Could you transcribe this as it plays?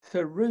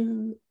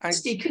Peru. And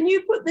Steve, can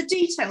you put the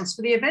details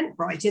for the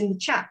Eventbrite in the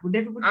chat? Would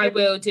everybody? I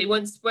will do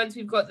once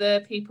we've got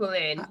the people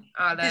in.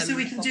 So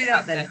we can do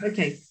that then.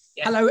 Okay.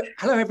 Yeah.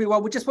 Hello,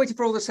 everyone. We're just waiting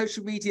for all the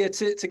social media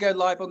to go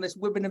live on this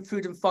Women in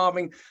Food and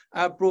Farming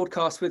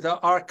broadcast with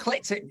our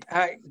eclectic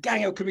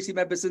gang of committee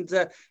members and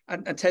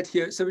Ted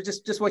Hewitt. So we're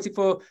just waiting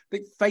for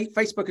the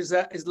Facebook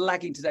is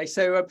lagging today.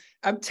 So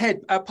Ted,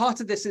 part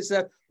of this is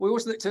we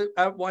always look to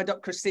wind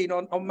up Christine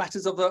on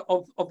matters of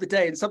the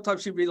day, and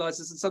sometimes she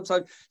realises and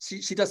sometimes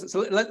she doesn't.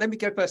 So let me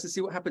go first and see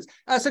what happens.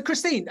 So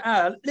Christine,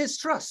 Liz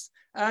Truss.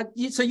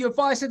 So you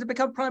advised her to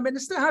become Prime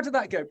Minister. How did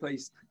that go,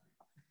 please?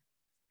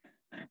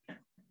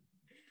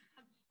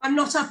 I'm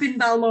not up in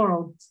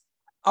Balmoral.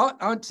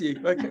 Aren't you?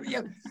 Okay,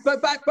 yeah.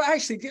 But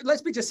actually,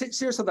 let's be just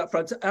serious on that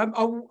front.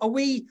 Are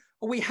we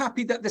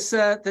happy that this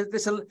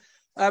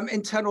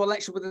internal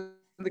election within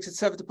the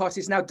Conservative Party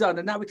is now done,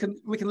 and now we can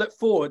look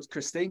forward?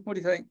 Christine, what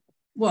do you think?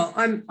 Well,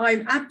 I'm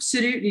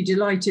absolutely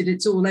delighted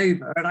it's all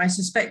over, and I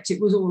suspect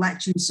it was all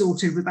actually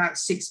sorted about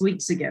 6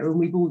 weeks ago, and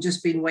we've all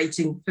just been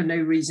waiting for no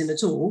reason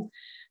at all.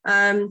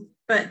 I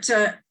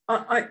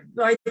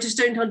just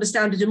don't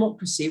understand a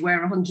democracy where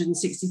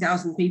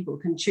 160,000 people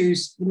can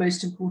choose the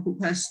most important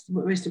person,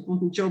 the most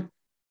important job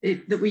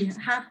that we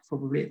have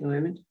probably at the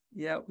moment.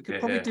 Yeah, we could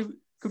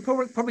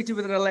probably do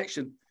with an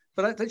election.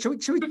 But should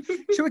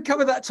we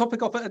cover that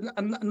topic off at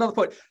another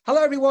point?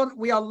 Hello, everyone.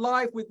 We are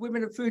live with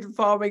Women in Food and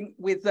Farming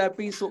with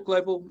Beanstalk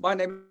Global. My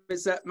name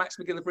is Max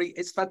McGillivray.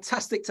 It's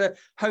fantastic to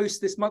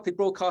host this monthly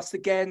broadcast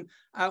again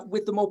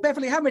with them all.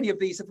 Beverly, how many of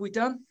these have we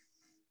done?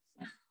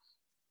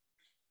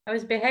 I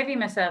was behaving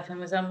myself and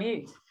was on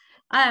mute.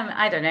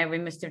 I don't know. We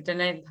must have done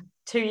it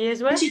 2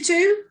 years worth.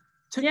 22?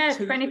 Yeah,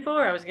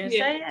 24. I was going to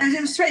say. Yeah.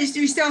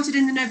 We started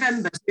in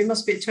November, so it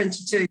must be at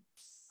 22.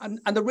 And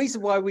the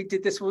reason why we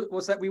did this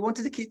was that we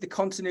wanted to keep the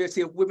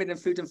continuity of Women in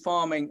Food and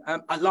Farming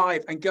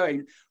alive and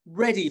going,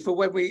 ready for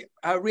when we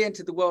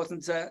re-enter the world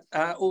and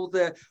all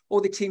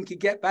the team could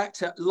get back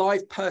to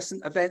live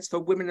person events for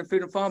Women in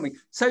Food and Farming.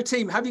 So,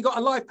 team, have you got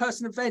a live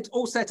person event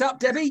all set up,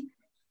 Debbie?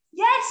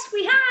 Yes,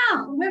 we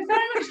have. We're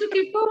very much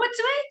looking forward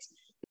to it.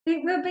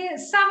 It will be at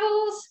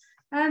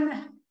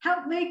Savills.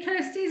 Help me,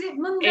 Kirsty, is it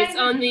Monday? It's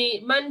on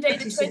the Monday,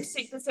 the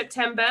 26th of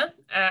September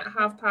at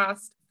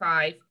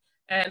 5:30.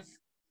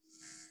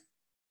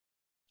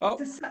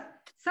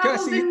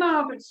 Savills in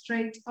Margaret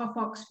Street off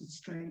Oxford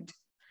Street.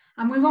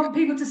 And we want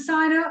people to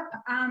sign up,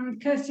 and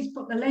Kirsty's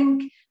put the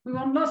link. We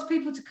want lots of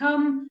people to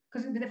come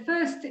because it'll be the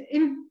first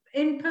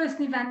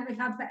in-person event that we've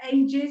had for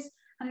ages,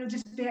 and it'll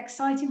just be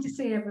exciting to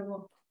see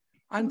everyone.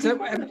 And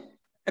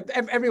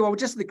everyone,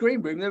 just in the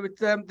green room,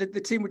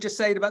 the team were just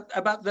saying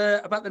about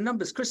the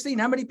numbers. Christine,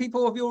 how many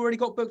people have you already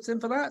got booked in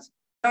for that?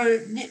 Oh,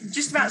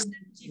 just about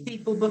 70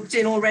 people booked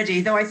in already,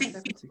 though I think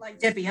people like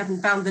Debbie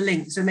haven't found the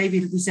link, so maybe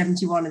it'll be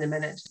 71 in a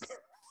minute.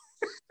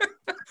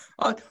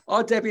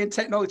 Our Debbie and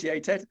technology,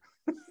 eh, Ted?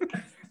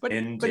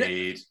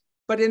 Indeed.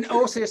 But in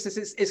all seriousness,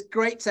 it's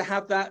great to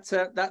have that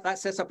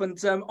set up, and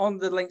on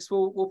the links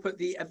we'll put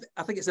the,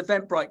 I think it's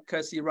Eventbrite,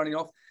 Kirsty, you're running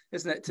off,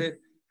 isn't it?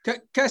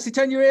 Kirsty,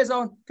 turn your ears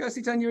on.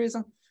 Kirsty, turn your ears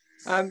on.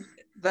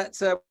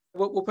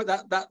 We'll put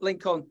that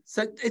link on.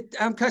 So,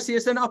 Kirsty,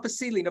 is there an upper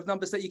ceiling of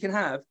numbers that you can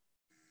have?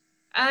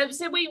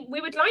 So we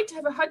would like to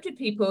have 100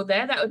 people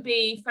there. That would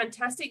be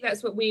fantastic.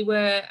 That's what we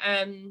were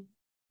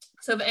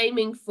sort of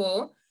aiming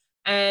for.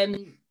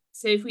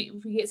 So if we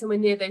get somewhere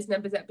near those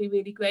numbers, that'd be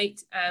really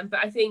great.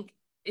 But I think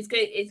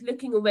it's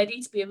looking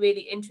already to be a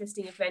really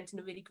interesting event and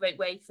a really great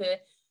way for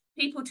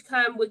people to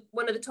come.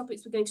 One of the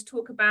topics we're going to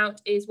talk about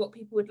is what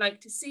people would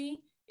like to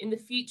see in the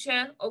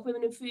future of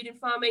Women in Food and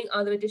Farming.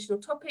 Are there additional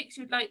topics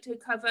you'd like to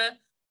cover?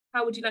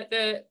 How would you like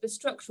the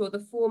structure or the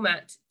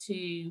format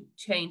to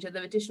change? Are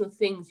there additional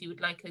things you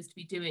would like us to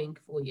be doing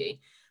for you?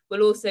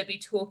 We'll also be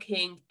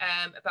talking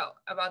about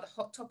a rather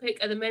hot topic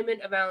at the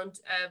moment around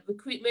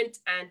recruitment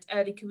and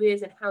early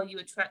careers and how you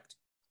attract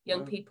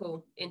young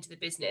people into the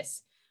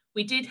business.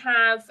 We did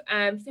have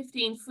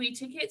 15 free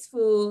tickets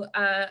for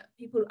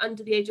people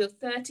under the age of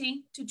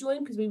 30 to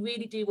join, because we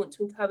really do want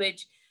to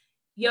encourage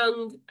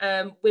young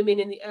women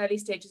in the early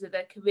stages of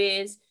their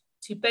careers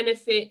to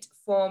benefit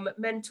from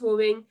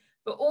mentoring,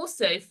 but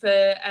also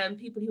for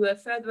people who are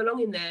further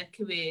along in their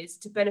careers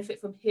to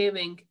benefit from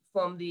hearing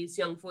from these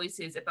young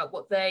voices about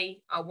what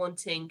they are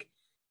wanting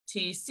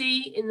to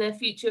see in their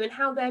future and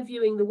how they're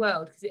viewing the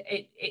world, because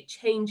it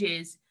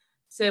changes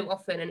so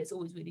often, and it's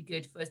always really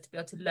good for us to be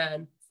able to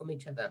learn from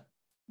each other.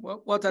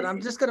 Well done.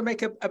 I'm just going to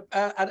make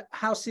a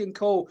halcyon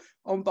call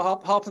on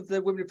behalf of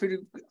the Women in Food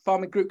and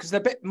Farming group, because they're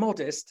a bit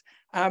modest,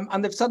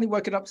 and they've suddenly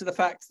woken up to the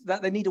fact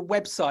that they need a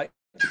website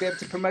to be able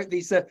to promote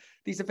these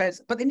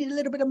events, but they need a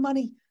little bit of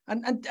money.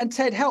 And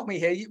Ted, help me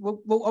here.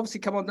 We'll obviously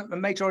come on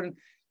and major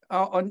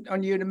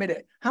on you in a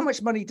minute. How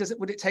much money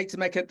would it take to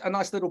make a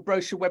nice little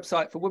brochure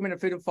website for Women in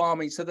Food and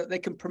Farming so that they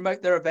can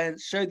promote their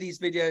events, show these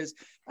videos,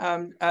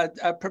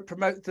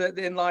 promote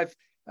the in live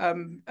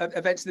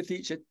events in the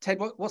future? Ted,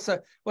 what's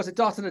a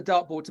dart and a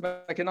dartboard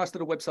to make a nice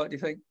little website, do you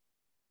think?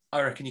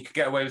 I reckon you could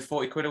get away with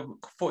 40 quid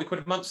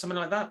a month, something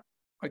like that.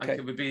 Okay. I think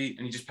it would be,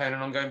 and you just pay on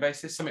an ongoing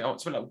basis. Something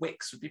like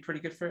Wix would be pretty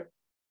good for it.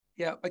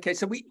 Yeah. Okay.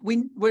 So we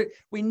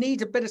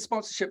need a bit of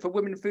sponsorship for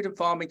women in food and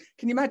farming.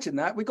 Can you imagine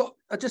that? We got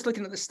just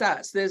looking at the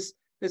stats. There's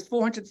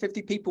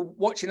 450 people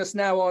watching us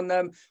now on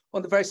the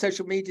various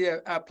social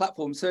media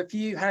platforms. So if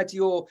you had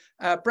your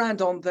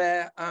brand on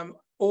there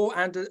or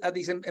at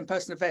these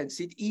in-person events,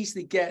 you'd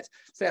easily get,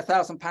 say,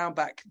 £1,000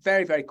 back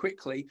very, very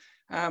quickly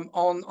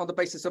on the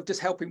basis of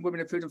just helping women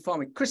in food and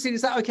farming. Christine,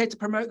 is that okay to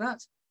promote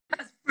that?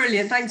 That's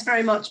brilliant. Thanks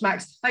very much,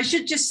 Max. I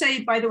should just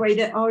say, by the way,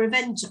 that our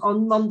event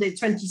on Monday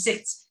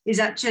 26th is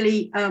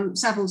actually,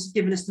 Savills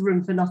given us the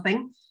room for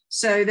nothing.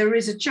 So there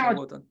is a charge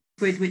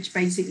which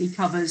basically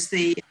covers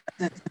the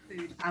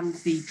food and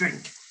the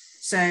drink.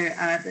 So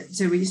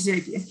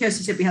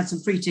Kirsty said we had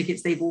some free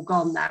tickets, they've all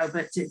gone now,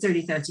 but it's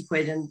only 30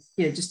 quid, and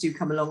just do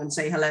come along and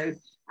say hello.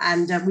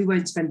 And we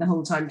won't spend the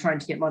whole time trying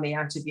to get money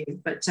out of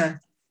you, but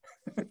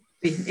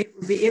it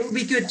would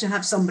be good to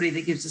have somebody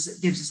that gives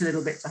us a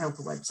little bit to help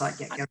the website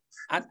get going.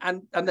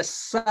 And the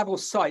Savills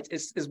site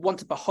is one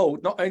to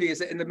behold. Not only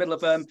is it in the middle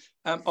of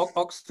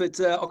Oxford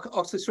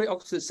Street,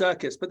 Oxford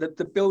Circus, but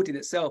the building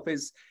itself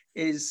is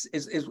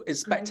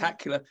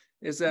spectacular.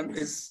 Is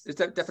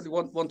definitely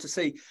one to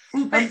see.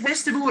 Well,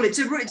 best of all, it's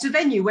a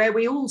venue where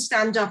we all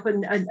stand up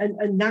and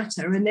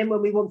natter, and then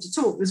when we want to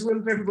talk, there's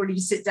room for everybody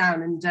to sit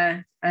down and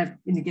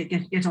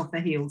get off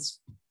their heels.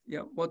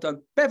 Yeah, well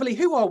done, Beverly.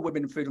 Who are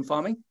Women in Food and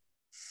Farming?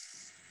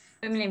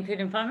 Women in Food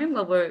and Farming,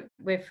 well,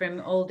 we're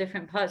from all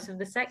different parts of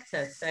the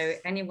sector. So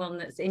anyone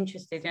that's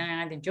interested in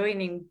either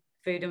joining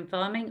food and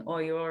farming,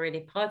 or you're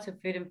already part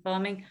of food and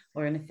farming,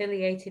 or an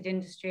affiliated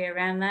industry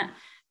around that,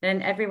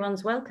 then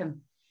everyone's welcome.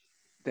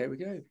 There we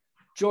go.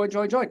 Join.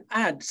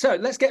 And so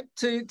let's get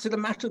to the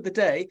matter of the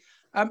day.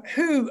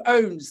 Who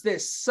owns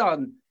this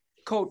son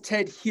called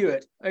Ted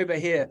Hewitt over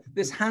here?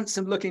 This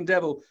handsome looking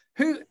devil.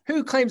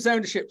 Who claims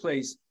ownership,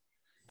 please?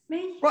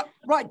 Me.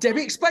 Right,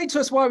 Debbie, explain to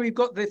us why we've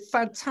got the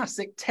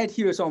fantastic Ted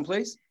Hewitt on,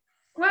 please.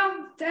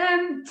 Well,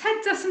 Ted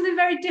does something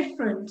very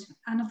different,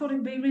 and I thought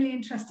it'd be really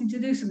interesting to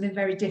do something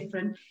very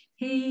different.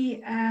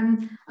 He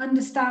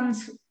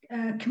understands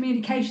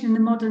communication in the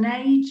modern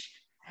age.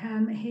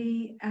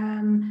 He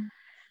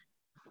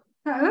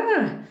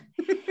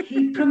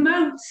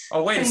promotes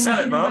things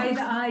in a way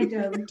that I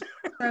don't.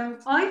 So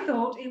I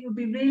thought it would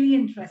be really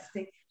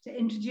interesting to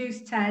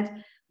introduce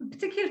Ted,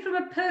 particularly from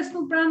a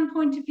personal brand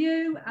point of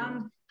view,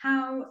 and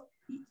how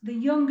the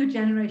younger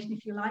generation,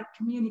 if you like,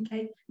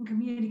 communicate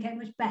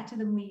much better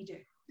than we do.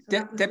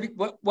 So Debbie,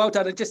 well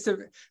done. And just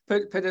to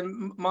put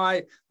in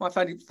my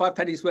 5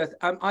 pennies worth,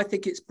 I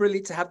think it's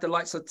brilliant to have the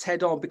likes of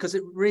Ted on, because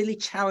it really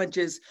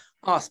challenges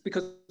us,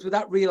 because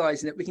without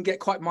realizing it, we can get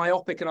quite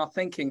myopic in our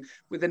thinking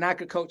within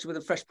agriculture,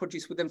 within fresh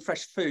produce, within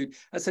fresh food.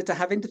 And so to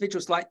have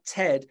individuals like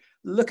Ted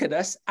look at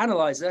us,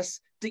 analyze us,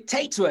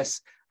 dictate to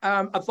us,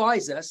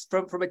 advise us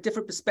from a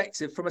different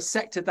perspective, from a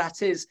sector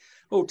that is,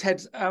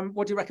 Ted,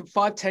 what do you reckon,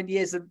 5-10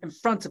 years in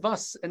front of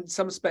us in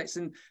some respects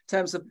in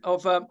terms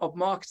of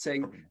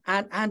marketing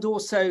and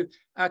also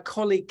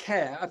colleague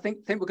care. I think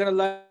we're going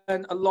to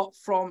learn a lot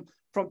from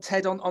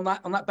Ted on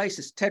that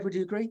basis. Ted, would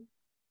you agree?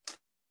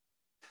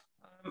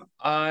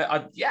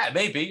 Yeah,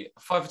 maybe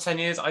 5 or 10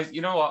 years. As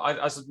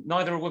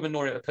neither a woman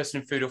nor a person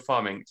in food or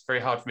farming, it's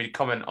very hard for me to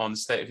comment on the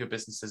state of your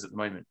businesses at the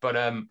moment. But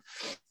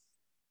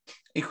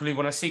equally,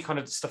 when I see kind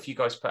of the stuff you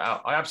guys put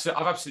out, I've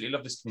absolutely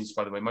loved this community,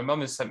 by the way. My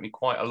mum has sent me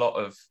quite a lot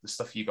of the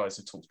stuff you guys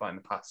have talked about in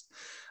the past.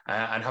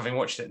 And having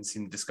watched it and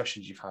seen the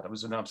discussions you've had, it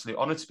was an absolute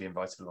honour to be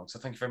invited along. So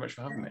thank you very much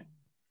for having me.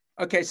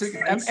 Okay, so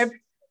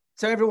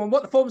so everyone,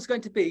 what the form is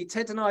going to be,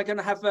 Ted and I are going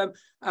to have a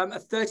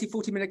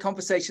 30-40 minute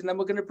conversation. Then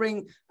we're going to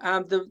bring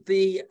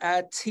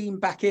the team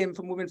back in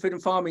from Women, Food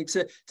and Farming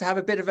to have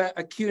a bit of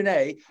a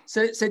Q&A.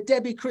 So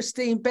Debbie,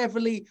 Christine,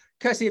 Beverly,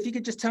 Kirsty, if you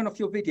could just turn off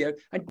your video.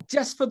 And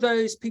just for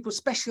those people,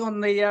 especially on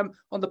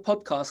the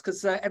podcast,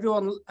 because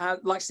everyone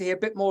likes to hear a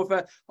bit more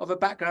of a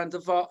background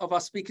of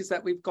our speakers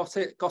that we've got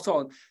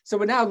on. So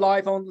we're now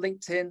live on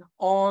LinkedIn,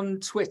 on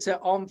Twitter,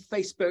 on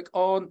Facebook,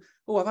 on...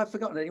 Oh, have I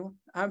forgotten anyone?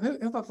 Who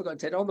have I forgotten,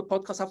 Ted? On the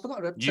podcast, I've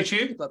forgotten.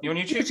 YouTube? You're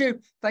on YouTube?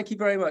 YouTube. Thank you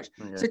very much.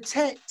 Okay.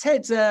 So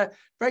Ted's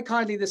very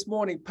kindly this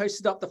morning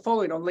posted up the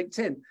following on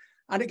LinkedIn.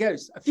 And it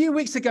goes, a few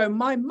weeks ago,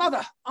 my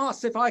mother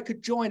asked if I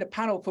could join a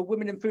panel for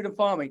women in food and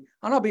farming.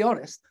 And I'll be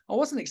honest, I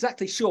wasn't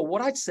exactly sure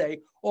what I'd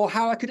say or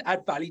how I could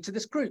add value to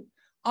this group.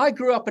 I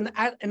grew up in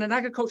an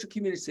agricultural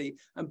community,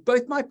 and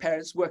both my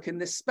parents work in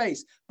this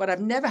space, but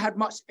I've never had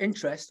much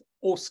interest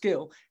or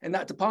skill in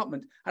that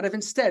department, and I've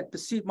instead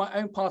pursued my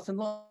own path in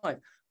life.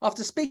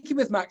 After speaking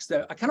with Max,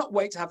 though, I cannot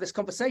wait to have this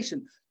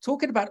conversation,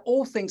 talking about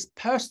all things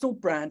personal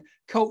brand,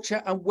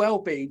 culture, and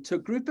well-being to a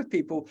group of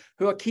people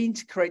who are keen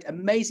to create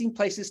amazing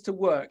places to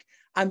work.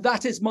 And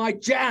that is my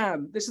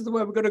jam. This is the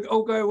word we're going to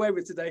all go away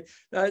with today.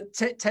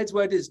 Ted's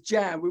word is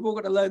jam. We've all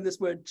got to learn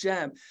this word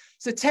jam.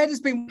 So Ted has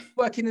been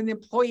working in the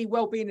employee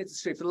well-being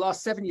industry for the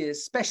last 7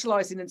 years,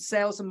 specializing in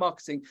sales and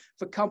marketing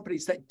for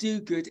companies that do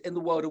good in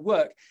the world of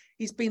work.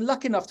 He's been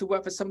lucky enough to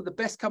work for some of the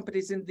best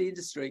companies in the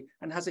industry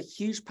and has a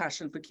huge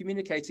passion for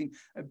communicating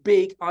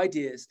big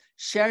ideas,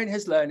 sharing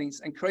his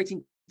learnings and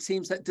creating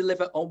teams that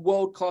deliver on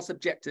world-class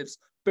objectives.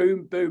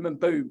 Boom, boom, and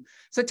boom.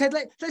 So Ted,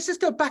 let's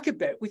just go back a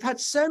bit. We've had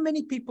so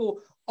many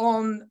people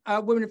on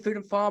Women in Food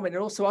and Farming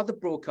and also other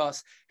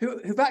broadcasts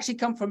who've actually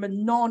come from a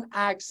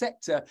non-ag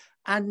sector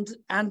and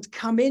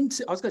come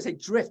into, I was going to say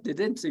drifted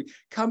into,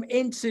 come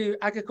into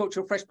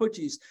agricultural fresh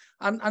produce,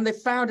 and they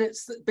found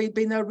it's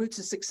been their route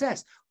to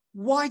success.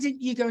 Why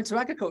didn't you go into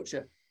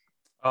agriculture?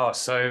 Oh,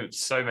 so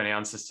many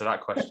answers to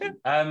that question.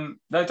 No,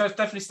 it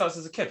definitely starts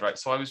as a kid, right?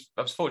 So I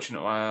was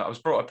fortunate. I was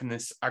brought up in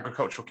this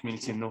agricultural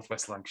community in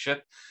Northwest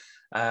Lancashire,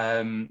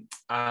 and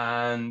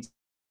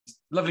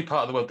lovely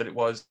part of the world that it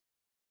was.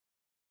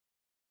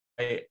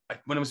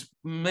 When I was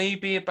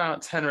maybe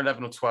about 10 or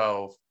 11 or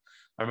 12,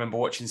 I remember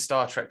watching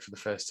Star Trek for the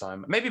first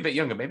time, maybe a bit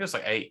younger, maybe I was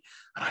like 8.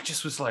 And I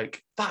just was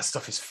like, that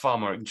stuff is far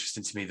more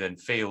interesting to me than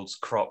fields,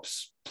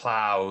 crops,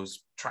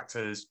 plows,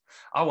 tractors.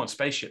 I want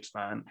spaceships,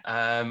 man.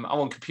 I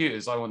want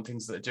computers. I want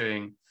things that are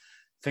doing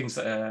things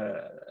that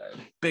are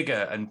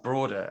bigger and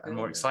broader and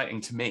more exciting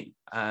to me.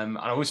 And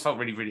I always felt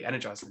really, really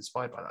energized and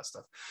inspired by that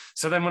stuff.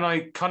 So then when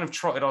I kind of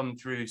trotted on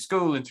through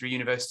school and through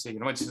university,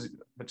 and I went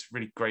to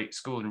really great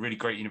school and really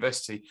great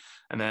university,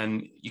 and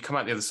then you come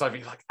out the other side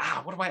and you're like,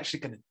 what am I actually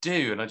going to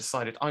do? And I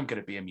decided I'm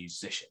going to be a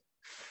musician.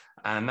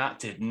 And that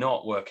did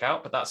not work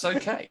out, but that's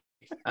okay.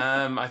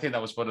 I think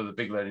that was one of the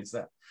big learnings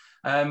there.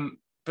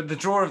 But the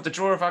draw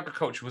of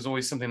agriculture was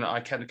always something that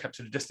I kind of kept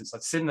at a distance.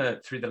 I'd seen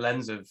through the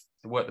lens of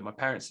the work that my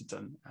parents had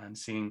done and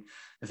seeing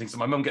the things that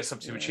my mum gets up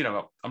to, which, you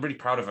know, I'm really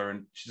proud of her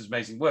and she does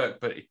amazing work,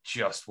 but it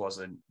just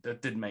wasn't,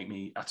 that didn't make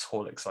me at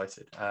all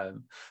excited.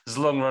 There's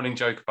a long running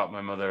joke about my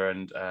mother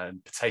and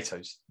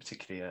potatoes,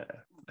 particularly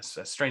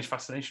a strange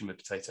fascination with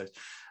potatoes.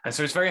 And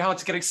so it's very hard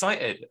to get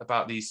excited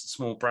about these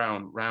small,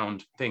 brown,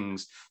 round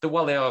things that,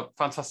 while they are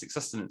fantastic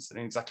sustenance, they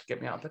don't exactly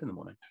get me out of bed in the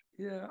morning.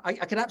 Yeah, I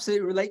can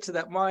absolutely relate to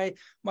that. My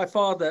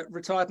father,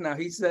 retired now,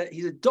 he's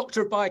a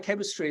doctor of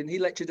biochemistry and he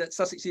lectured at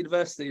Sussex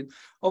University. And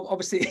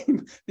obviously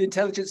the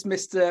intelligence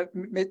missed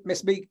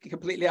me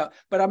completely out.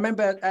 But I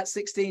remember at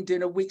 16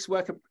 doing a week's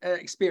work of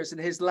experience in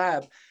his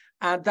lab.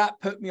 And that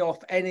put me off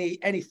any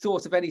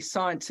thought of any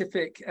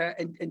scientific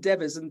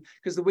endeavors, and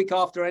because the week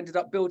after I ended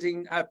up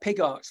building pig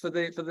arks for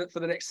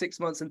the next 6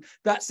 months, and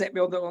that set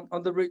me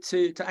on the route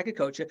to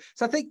agriculture.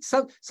 So I think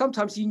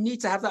sometimes you need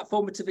to have that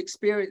formative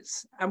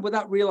experience, and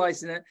without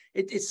realizing it,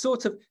 it's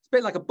sort of, it's a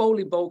bit like a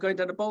bowling ball going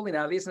down a bowling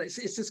alley, isn't it?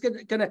 It's just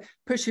going to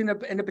push you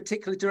in a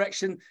particular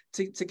direction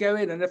to go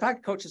in. And if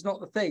agriculture is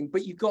not the thing,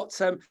 but you've got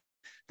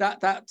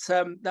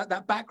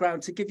that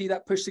background to give you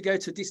that push to go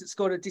to a decent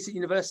school and a decent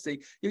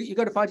university, you've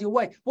got to find your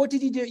way. What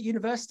did you do at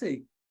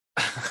university?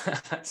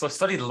 So I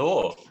studied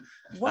law.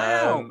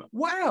 Wow.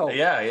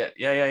 Yeah.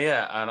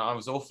 And I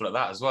was awful at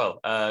that as well.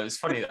 It's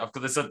funny, I've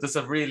got there's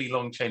a really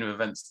long chain of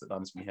events that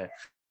lands me here.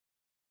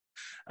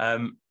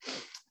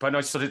 But no,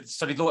 I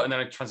studied law and then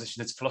I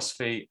transitioned into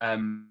philosophy.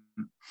 And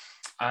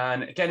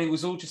again, it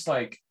was all just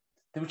like,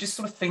 there were just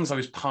sort of things I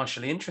was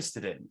partially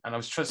interested in. And I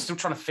was still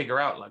trying to figure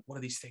out, like, what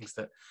are these things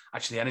that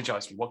actually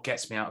energize me? What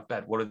gets me out of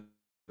bed? What are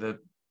the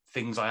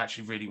things I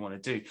actually really want to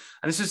do?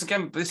 And this is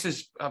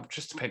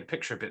just to paint the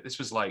picture a bit, this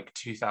was like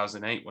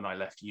 2008 when I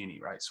left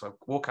uni, right? So I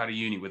walk out of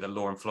uni with a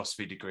law and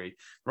philosophy degree,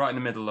 right in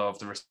the middle of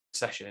the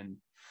recession.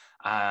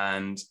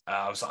 And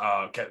I was like,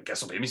 oh,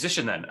 guess I'll be a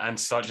musician then. And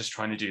started just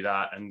trying to do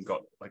that and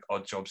got like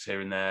odd jobs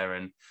here and there.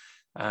 And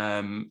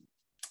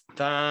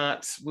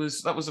that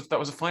was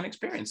a fine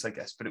experience, I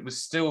guess, but it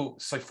was still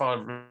so far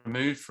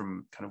removed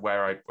from kind of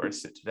where I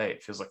sit today.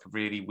 It feels like a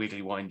really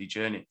wiggly, windy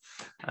journey,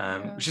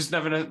 which is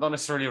not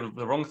necessarily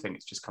the wrong thing.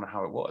 It's just kind of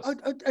how it was.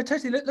 I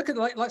totally look at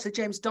like say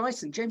James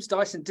Dyson. James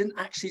Dyson didn't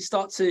actually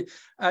start to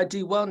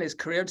do well in his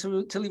career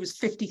until he was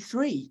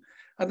 53.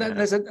 And then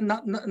there's a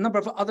number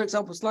of other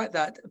examples like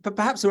that. But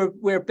perhaps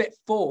we're a bit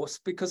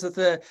forced because of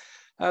the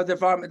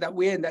environment that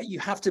we're in, that you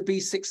have to be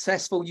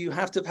successful, you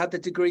have to have had the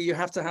degree, you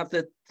have to have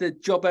the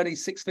job earning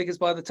 6 figures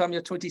by the time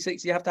you're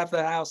 26, you have to have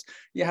the house,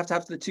 you have to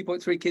have the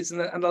 2.3 kids and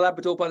the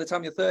Labrador by the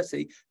time you're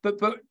 30. But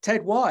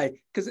Ted, why?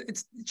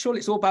 Because surely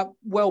it's all about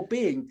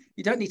well-being.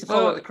 You don't need to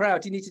follow the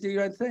crowd, you need to do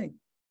your own thing.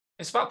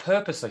 It's about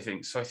purpose, I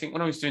think. So I think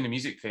when I was doing the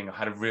music thing, I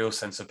had a real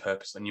sense of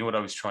purpose. I knew what I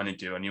was trying to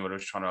do, I knew what I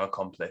was trying to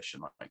accomplish,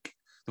 and like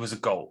there was a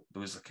goal,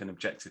 there was like an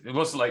objective. It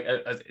wasn't like,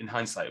 in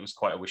hindsight, it was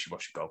quite a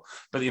wishy-washy goal,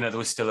 but there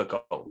was still a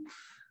goal.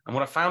 And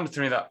what I found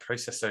through that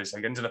process, though, is I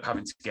ended up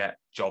having to get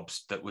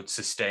jobs that would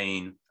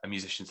sustain a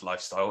musician's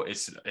lifestyle.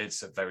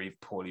 It's a very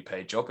poorly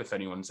paid job. If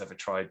anyone's ever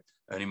tried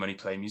earning money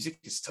playing music,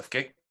 it's a tough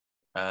gig.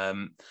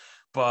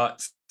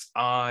 But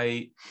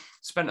I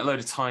spent a load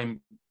of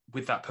time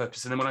with that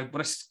purpose. And then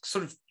when I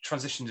sort of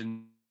transitioned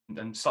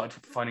and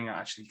started finding out,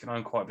 actually, you can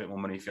earn quite a bit more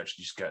money if you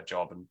actually just get a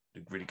job and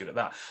be really good at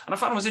that. And I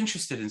found I was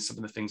interested in some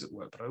of the things at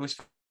work, but I always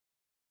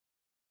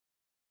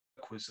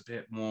was a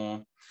bit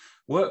more,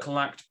 work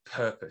lacked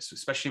purpose,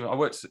 especially I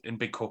worked in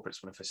big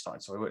corporates when I first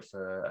started. So I worked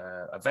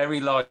for a very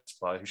large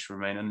supplier who should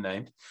remain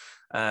unnamed.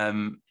 I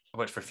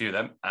worked for a few of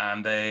them,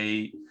 and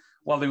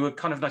while they were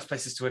kind of nice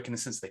places to work in the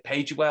sense they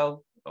paid you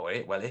well, or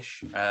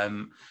well-ish,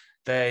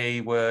 they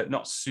were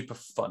not super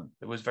fun.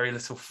 There was very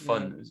little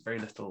fun. There was very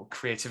little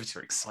creativity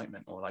or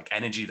excitement or like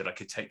energy that I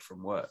could take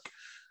from work.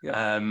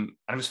 And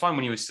it was fine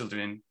when you were still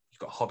doing, you've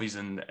got hobbies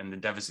and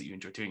endeavors that you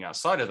enjoy doing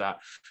outside of that.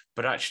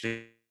 But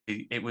actually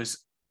it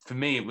was, for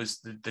me, it was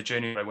the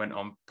journey I went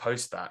on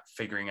post that,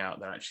 figuring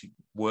out that actually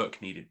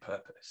work needed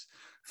purpose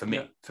for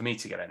me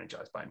to get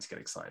energized by it and to get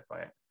excited by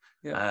it.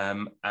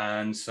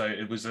 And so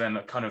it was then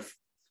a kind of,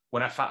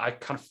 when I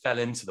kind of fell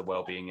into the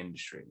wellbeing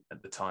industry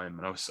at the time,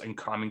 and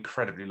I'm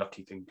incredibly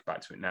lucky thinking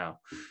back to it now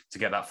to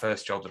get that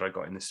first job that I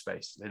got in this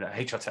space. You know,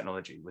 HR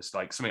technology was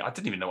like something I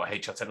didn't even know what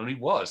HR technology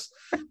was,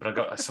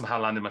 but I somehow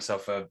landed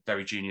myself a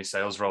very junior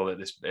sales role at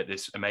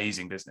this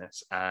amazing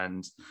business,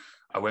 and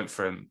I went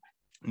from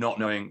not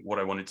knowing what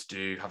I wanted to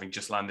do, having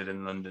just landed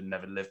in London,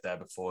 never lived there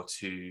before,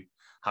 to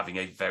having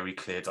a very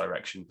clear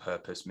direction,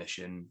 purpose,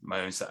 mission,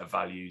 my own set of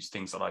values,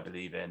 things that I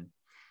believe in.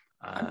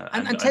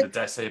 And Ted,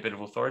 dare say a bit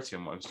of authority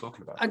on what I was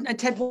talking about. And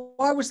Ted,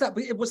 why was that?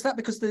 Was that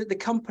because the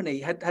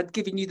company had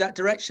given you that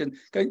direction?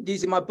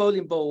 Using my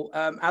bowling ball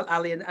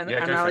Ali and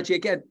analogy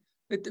again,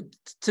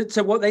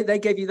 to what they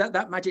gave you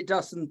that magic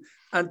dust,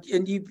 and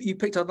you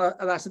picked on that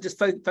and just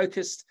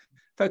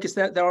focused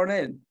there on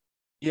in.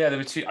 Yeah, there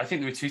were two. I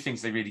think there were two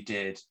things they really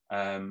did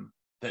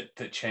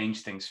that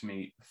changed things for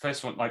me. The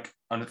first one, like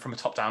from a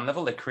top-down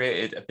level, they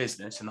created a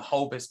business, and the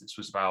whole business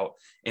was about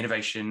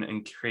innovation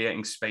and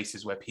creating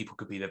spaces where people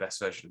could be the best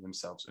version of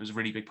themselves. It was a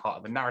really big part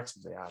of the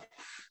narrative they had, a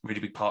really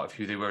big part of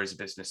who they were as a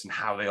business and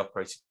how they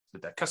operated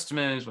with their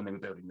customers when they were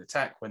building the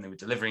tech, when they were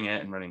delivering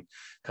it and running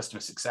customer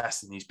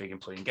success and these big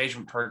employee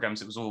engagement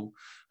programs. It was all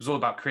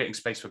about creating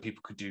space where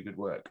people could do good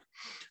work.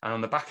 And on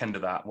the back end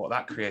of that, what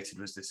that created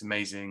was this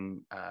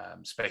amazing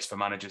space for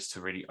managers to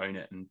really own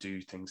it and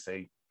do things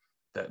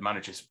that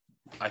managers,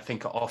 I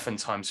think,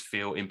 oftentimes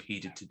feel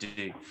impeded to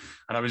do.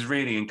 And I was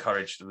really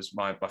encouraged. It was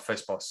my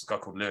first boss, a guy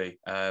called Louis.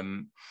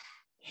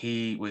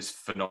 He was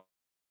phenomenal.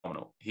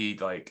 He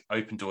like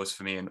opened doors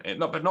for me, and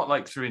not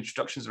like through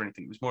introductions or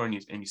anything. It was more in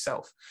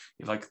yourself.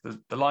 Like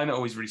the line that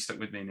always really stuck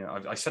with me,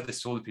 and I said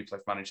this to all the people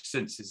I've managed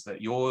since, is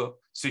that your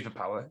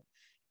superpower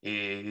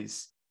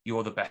is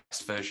you're the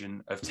best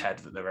version of Ted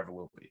that there ever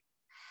will be,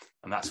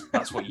 and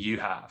that's what you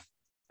have.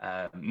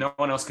 No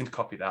one else can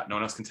copy that. No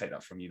one else can take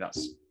that from you.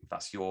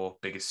 That's your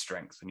biggest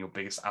strength and your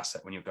biggest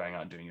asset when you're going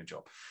out and doing your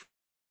job.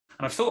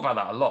 And I've thought about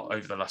that a lot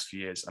over the last few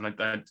years, and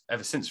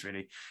ever since,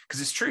 really, because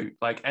it's true.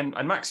 Like, and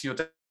Max, you're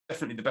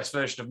definitely the best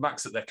version of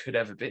Max that there could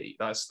ever be.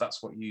 That's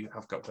what you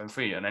have got going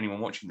for you. And anyone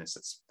watching this,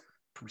 that's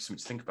probably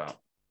something to think about.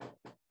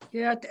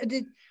 Yeah,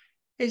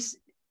 it's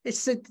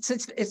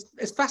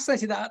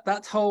fascinating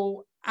that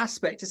whole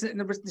aspect, isn't it? In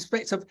the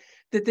respect of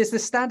there's the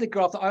standard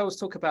graph that I always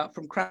talk about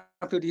from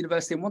Cranfield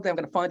University, and one day I'm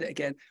going to find it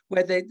again,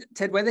 where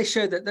they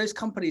show that those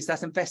companies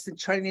that invest in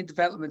training and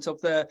development of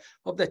their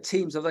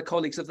teams, of their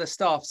colleagues, of their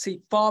staff,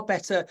 see far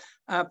better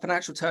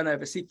financial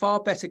turnover, see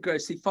far better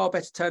growth, see far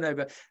better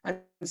turnover, and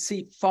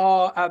see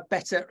far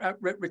better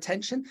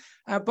retention.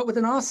 But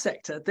within our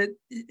sector, that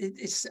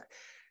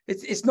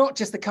it's not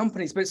just the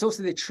companies, but it's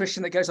also the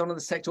attrition that goes on in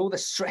the sector, all the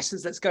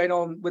stresses that's going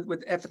on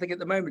with everything at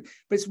the moment.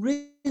 But it's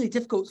really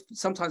difficult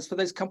sometimes for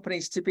those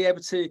companies to be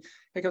able to,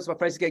 here comes my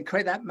phrase again,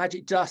 create that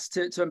magic dust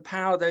to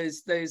empower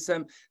those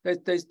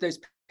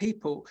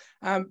people,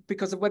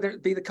 because of whether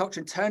it be the culture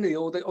internally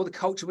or the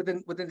culture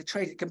within the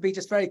trade. It can be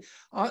just very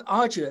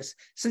arduous.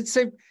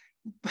 So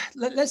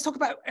let's talk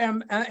about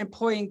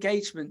employee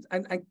engagement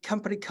and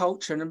company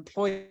culture and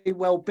employee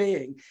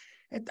well-being.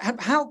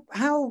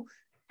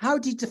 How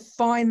do you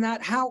define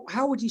that?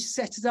 How would you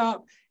set it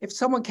up? If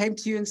someone came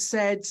to you and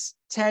said,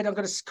 Ted, I'm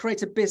going to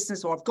create a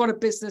business, or I've got a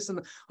business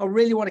and I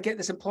really want to get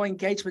this employee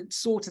engagement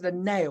sorted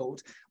and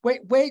nailed,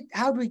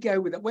 how do we go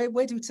with it? Where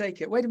do we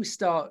take it? Where do we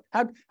start?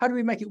 How do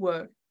we make it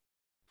work?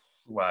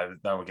 Well,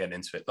 now we're getting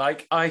into it.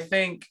 Like, I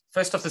think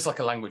first off, there's like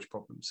a language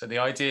problem. So the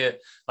idea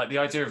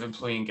of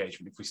employee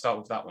engagement, if we start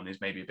with that one,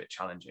 is maybe a bit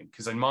challenging,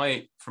 because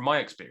from my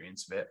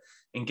experience of it,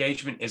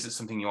 engagement isn't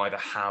something you either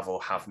have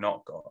or have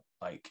not got.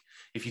 Like,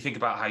 if you think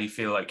about how you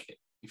feel, like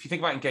if you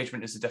think about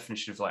engagement as a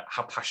definition of like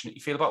how passionate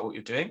you feel about what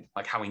you're doing,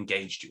 like how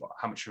engaged you are,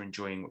 how much you're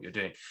enjoying what you're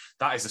doing,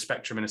 that is a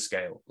spectrum and a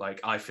scale.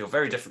 Like, I feel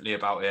very differently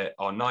about it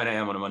on 9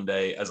 a.m. on a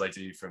Monday as I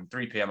do from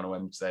 3 p.m. on a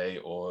Wednesday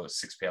or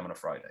 6 p.m. on a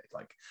Friday.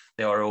 Like,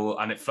 they are all,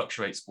 and it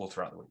fluctuates all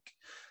throughout the week.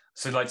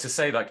 So like to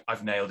say like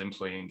I've nailed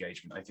employee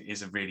engagement, I think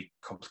is a really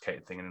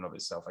complicated thing in and of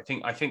itself. I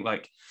think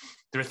like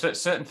there are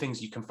certain things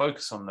you can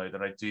focus on though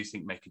that I do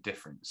think make a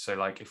difference. So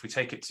like if we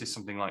take it to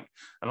something like,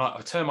 and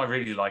a term I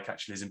really like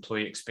actually is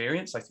employee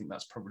experience. I think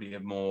that's probably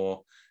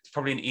it's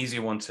probably an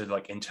easier one to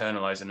like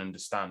internalize and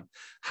understand.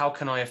 How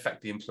can I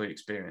affect the employee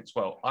experience?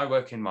 Well, I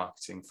work in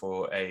marketing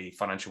for a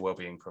financial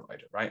wellbeing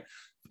provider, right?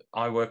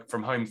 I work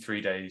from home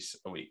 3 days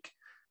a week.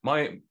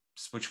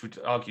 Which would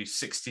argue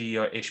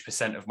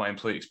 60-ish% of my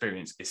employee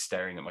experience is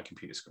staring at my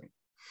computer screen.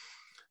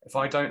 If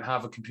I don't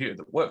have a computer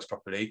that works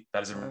properly,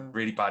 that is a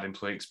really bad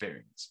employee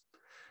experience.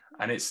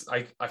 And it's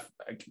I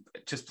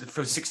just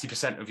for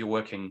 60% of your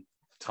working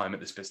time at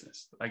this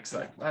business. Like,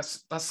 so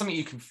that's something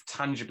you can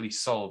tangibly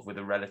solve with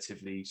a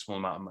relatively small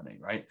amount of money,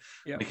 right?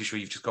 Yeah. Making sure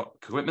you've just got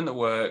equipment that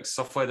works,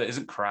 software that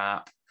isn't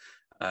crap,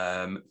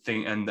 and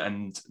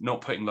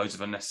not putting loads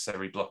of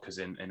unnecessary blockers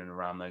in and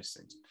around those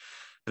things.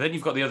 But then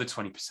you've got the other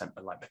 20%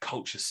 of like the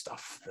culture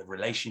stuff, the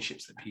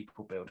relationships that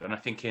people build. And I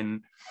think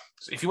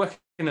if you work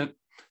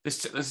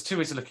there's two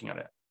ways of looking at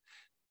it.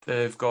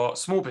 They've got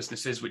small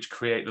businesses which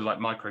create the like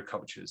micro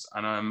cultures,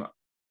 and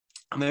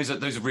those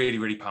are really,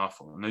 really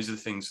powerful. And those are the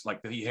things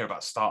like that you hear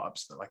about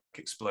startups that like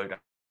explode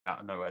out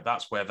of nowhere.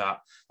 That's where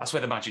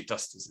the magic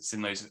dust is. It's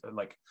in those,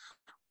 like,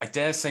 I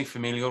dare say,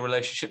 familial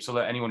relationships.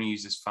 Although anyone who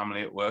uses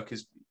family at work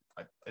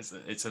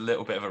it's a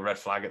little bit of a red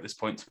flag at this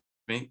point to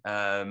me.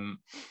 But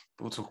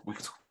we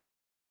can talk.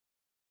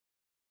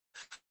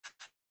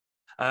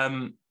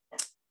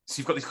 So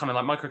you've got these kind of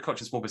like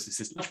microculture small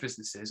businesses. Large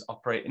businesses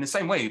operate in the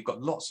same way. You've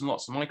got lots and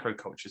lots of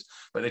microcultures,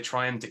 but they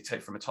try and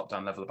dictate from a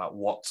top-down level about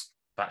what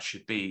that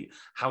should be.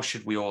 How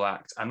should we all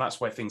act? And that's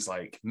where things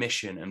like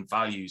mission and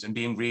values and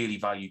being really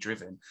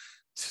value-driven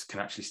can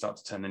actually start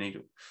to turn the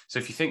needle. So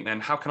if you think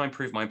then, how can I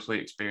improve my employee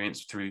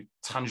experience through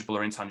tangible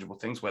or intangible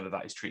things, whether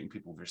that is treating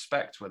people with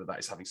respect, whether that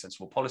is having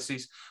sensible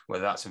policies,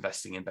 whether that's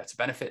investing in better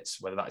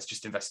benefits, whether that is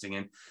just investing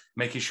in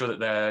making sure that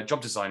their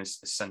job design is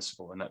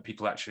sensible and that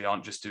people actually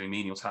aren't just doing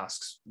menial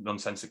tasks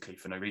nonsensically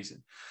for no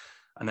reason.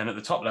 And then at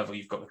the top level,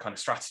 you've got the kind of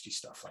strategy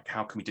stuff, like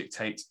how can we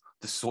dictate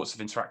the sorts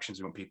of interactions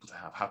we want people to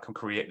have? How can we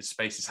create the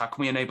spaces? How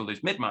can we enable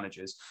those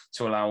mid-managers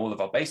to allow all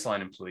of our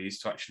baseline employees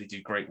to actually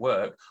do great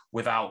work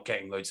without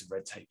getting loads of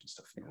red tape and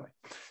stuff in the way?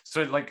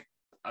 So like,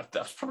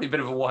 that's probably a bit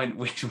of a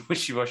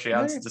wishy-washy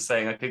answer to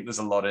saying I think there's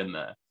a lot in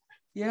there.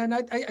 Yeah, and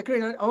I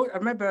agree. I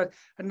remember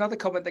another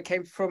comment that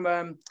came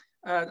from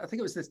I think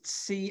it was the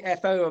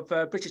CFO of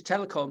British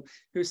Telecom,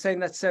 who was saying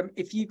that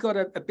if you've got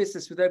a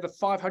business with over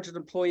 500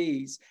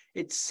 employees,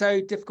 it's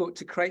so difficult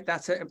to create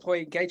that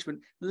employee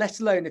engagement, let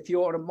alone if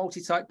you're on a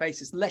multi-site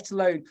basis, let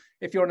alone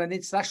if you're on an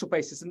international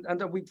basis.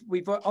 And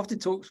we've often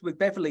talked with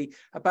Beverly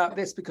about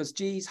this because,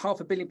 geez,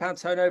 £500 million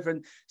turnover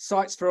and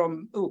sites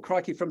from,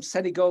 from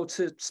Senegal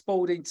to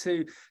Spalding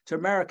to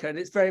America. And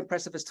it's very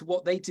impressive as to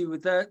what they do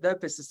with their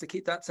business to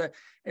keep that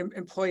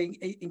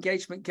employee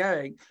engagement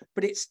going.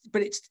 But it's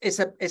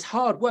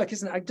hard work,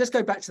 isn't it? I just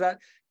go back to that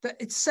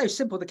it's so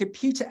simple, the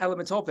computer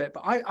element of it.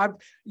 But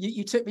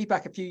you took me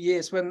back a few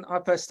years when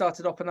I first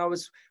started off, and I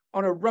was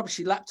on a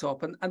rubbishy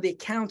laptop, and the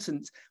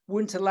accountant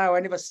wouldn't allow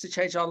any of us to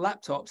change our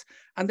laptops,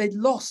 and they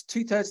lost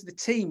 2/3 of the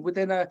team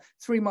within a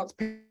 3-month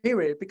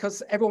period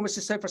because everyone was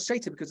just so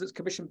frustrated because it's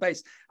commission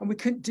based and we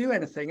couldn't do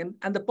anything,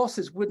 and the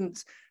bosses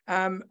wouldn't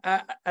allow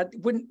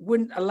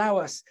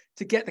us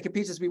to get the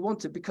computers we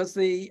wanted because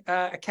the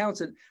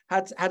accountant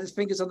had his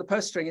fingers on the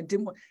purse string and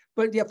didn't want.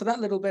 But yeah, for that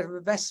little bit of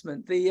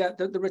investment, the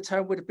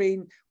return would have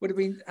been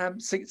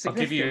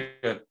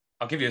significant.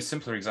 I'll give you a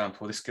simpler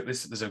example.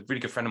 There's a really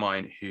good friend of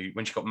mine who,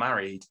 when she got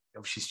married,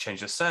 she's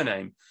changed her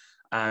surname,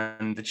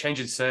 and the change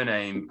in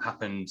surname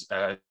happened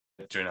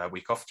during her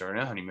week off during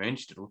her honeymoon.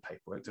 She did all the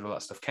paperwork, did all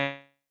that stuff.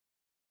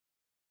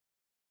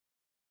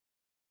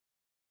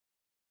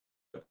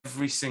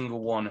 Every single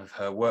one of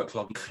her work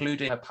log,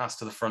 including her pass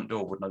to the front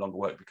door, would no longer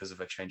work because of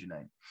her change in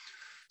name.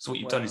 So what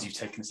you've done is you've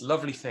taken this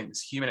lovely thing,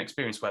 this human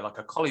experience where like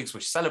her colleagues were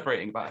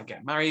celebrating about her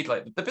getting married,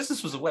 like the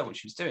business was aware what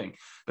she was doing,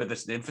 but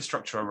the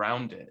infrastructure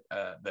around it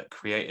that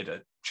created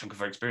a chunk of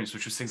her experience,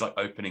 which was things like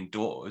opening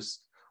doors,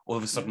 all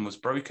of a sudden was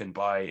broken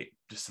by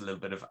just a little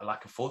bit of a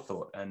lack of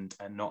forethought and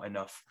not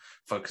enough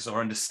focus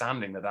or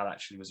understanding that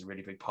actually was a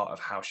really big part of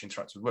how she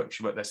interacts with work.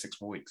 She worked there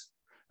 6 more weeks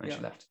and she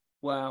left.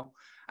 Wow.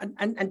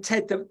 And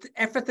Ted,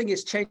 everything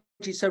is changing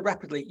so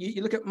rapidly.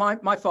 You look at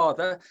my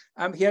father.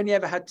 He only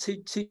ever had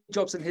two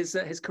jobs in his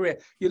career.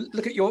 You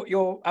look at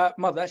your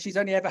mother. She's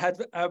only ever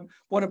had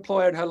one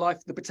employer in her life,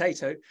 the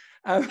potato.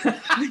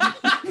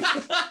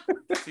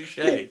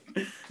 Touché.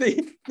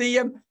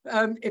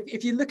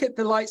 If you look at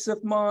the likes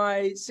of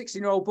my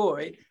 16-year-old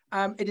boy,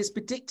 it is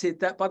predicted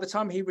that by the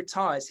time he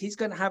retires, he's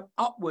going to have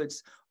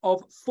upwards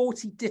of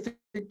 40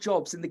 different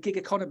jobs in the gig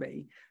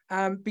economy,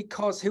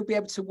 because he'll be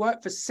able to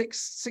work for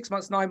six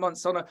months, 9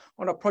 months on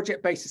a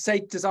project basis, say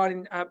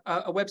designing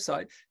a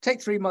website,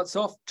 take 3 months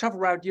off, travel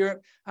around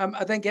Europe, and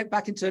then get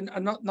back into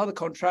another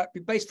contract, be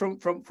based from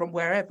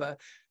wherever.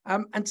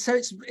 And so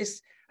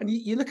it's and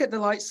you look at the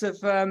likes of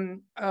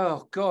look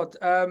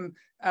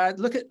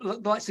at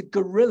the likes of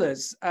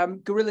Gorillas.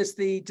 Gorillas,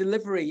 the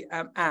delivery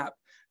app.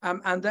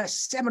 And their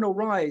seminal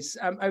rise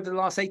over the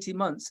last 18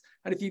 months.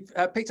 And if you've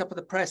picked up with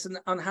the press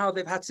on how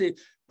they've had to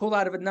pull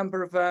out of a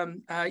number of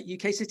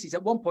UK cities.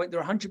 At one point,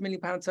 there were £100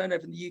 million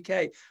turnover in the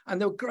UK,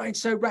 and they were growing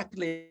so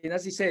rapidly. And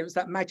as you say, it was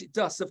that magic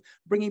dust of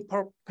bringing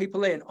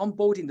people in,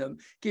 onboarding them,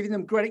 giving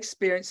them great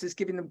experiences,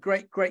 giving them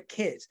great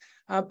kit.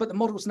 But the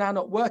model's now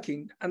not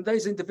working, and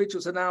those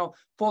individuals are now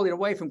falling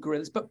away from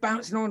Gorillas, but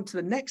bouncing on to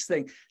the next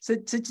thing. So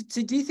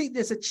do you think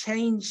there's a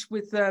change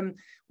with the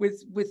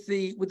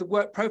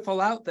work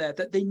profile out there,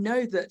 that they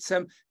know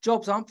that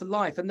jobs aren't for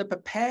life, and they're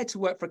prepared to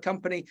work for a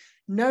company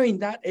knowing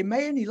that it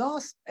may only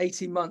last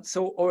 18 months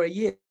or a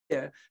year,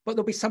 but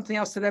there'll be something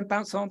else to then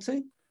bounce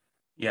onto.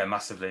 Yeah,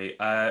 massively.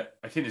 I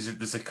think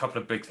there's a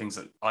couple of big things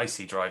that I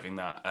see driving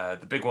that.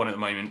 The big one at the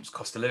moment is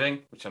cost of living,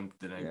 which I'm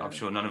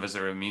sure none of us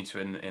are immune to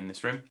in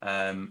this room.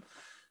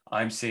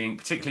 I'm seeing,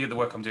 particularly at the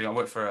work I'm doing, I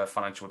work for a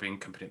financial wellbeing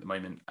company at the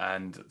moment,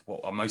 and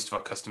what most of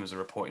our customers are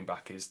reporting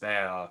back is they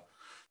are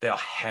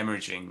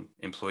hemorrhaging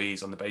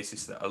employees on the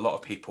basis that a lot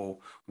of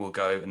people will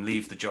go and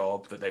leave the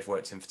job that they've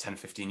worked in for 10,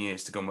 15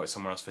 years to go and work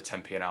somewhere else for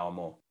 10p an hour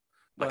more.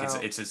 Like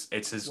it's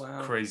as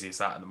crazy as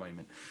that at the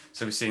moment.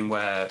 So we're seeing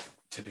where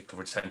typical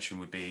retention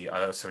would be,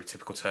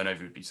 typical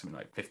turnover would be something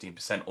like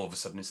 15%, all of a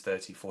sudden it's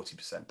 30,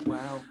 40%.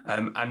 Wow.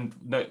 And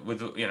no,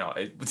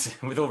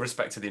 with all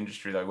respect to the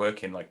industry that I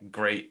work in, like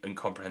great and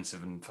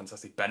comprehensive and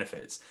fantastic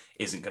benefits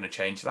isn't going to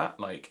change that,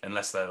 like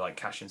unless they're like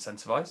cash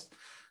incentivized.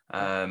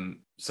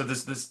 So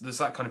there's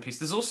that kind of piece.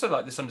 There's also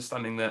like this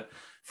understanding that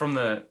from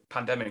the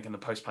pandemic and the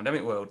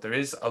post-pandemic world, there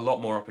is a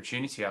lot more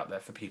opportunity out there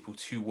for people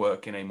to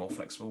work in a more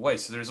flexible way.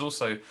 So there is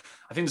also,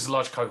 I think there's a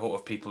large cohort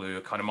of people who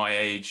are kind of my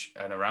age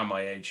and around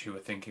my age who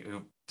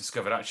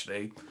discovered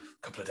actually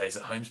a couple of days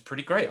at home is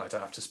pretty great. I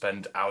don't have to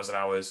spend hours and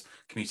hours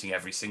commuting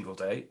every single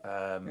day.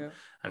 And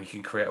you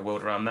can create a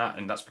world around that.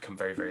 And that's become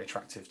very, very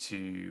attractive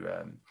to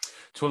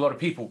a lot of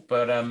people.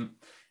 But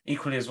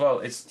equally as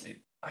well,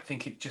 I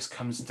think it just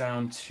comes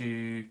down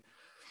to,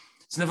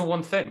 it's never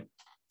one thing.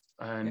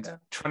 And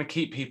trying to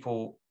keep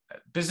people,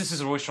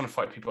 businesses are always trying to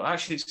fight people.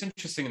 Actually, it's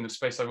interesting in the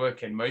space I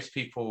work in, most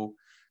people,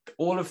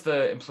 all of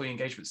the employee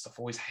engagement stuff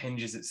always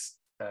hinges its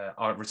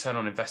our return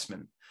on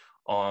investment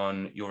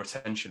on your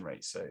retention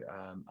rate. So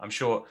I'm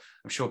sure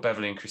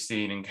Beverly and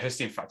Christine and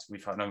Kirsty, in fact,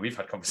 we've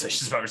had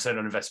conversations about return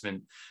on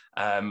investment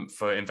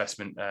for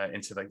investment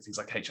into like things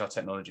like HR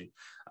technology.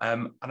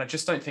 And I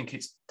just don't think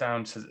it's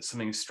down to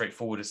something as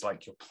straightforward as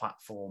like your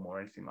platform or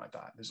anything like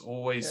that. There's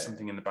always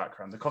something in the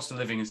background. The cost of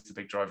living is the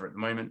big driver at the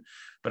moment.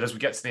 But as we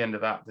get to the end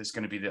of that, there's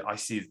going to be I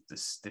see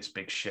this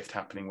big shift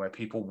happening where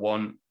people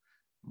want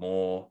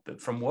more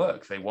from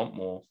work. They want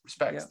more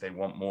respect. They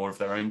want more of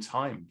their own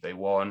time. They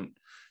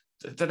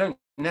don't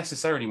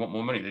necessarily want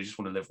more money. They just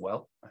want to live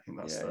well. I think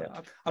that's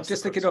I'm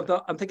just thinking of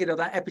that. I'm thinking of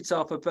that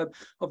epitaph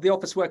of the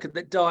office worker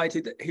that died,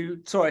 who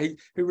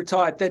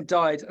retired then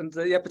died, and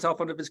the epitaph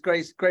on his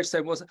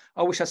gravestone was,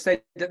 "I wish I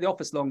stayed at the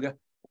office longer."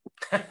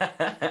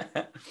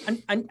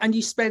 and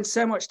you spend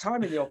so much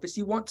time in the office.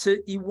 You want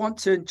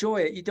to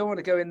enjoy it. You don't want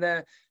to go in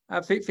there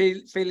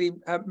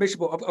feeling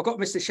miserable. I've got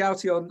Mr.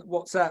 Shouty on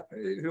WhatsApp,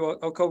 who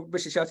I'll call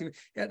Mr. Shouty,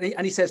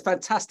 and he says,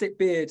 "Fantastic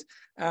beard,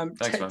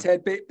 Thanks,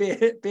 Ted, beard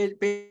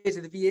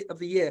of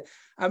the year."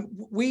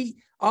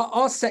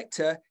 Our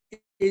sector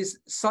is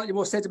slightly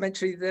more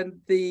sedimentary than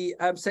the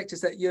sectors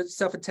that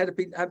yourself and Ted have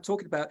been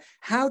talking about.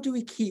 How do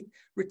we keep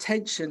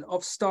retention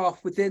of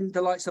staff within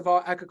the likes of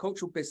our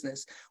agricultural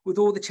business, with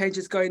all the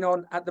changes going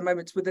on at the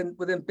moment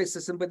within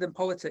business and within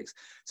politics?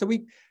 So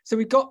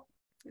we've got.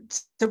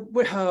 I don't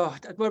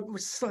want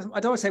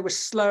to say we're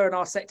slower in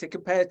our sector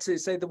compared to,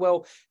 say, the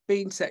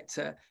well-being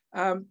sector,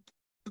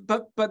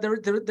 but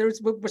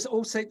we're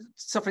also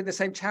suffering the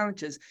same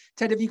challenges.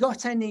 Ted, have you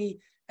got any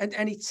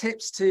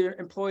tips to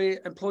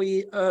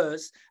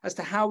employers as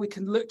to how we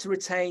can look to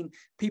retain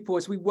people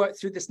as we work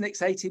through this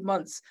next 18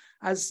 months?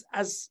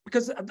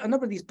 Because a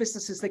number of these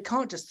businesses, they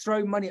can't just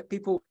throw money at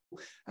people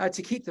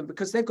to keep them,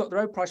 because they've got their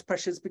own price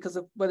pressures because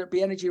of whether it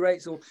be energy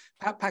rates or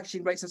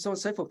packaging rates and so on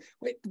and so forth.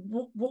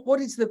 What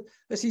is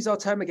let's use our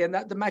term again,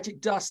 the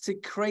magic dust to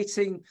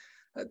creating,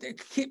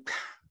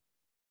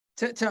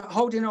 to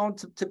holding on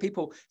to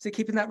people, to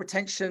keeping that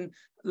retention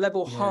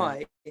level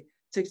high,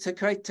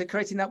 to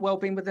creating that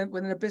well-being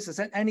within a business?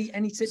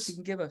 Any tips you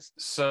can give us?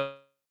 So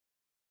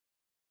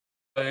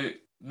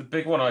the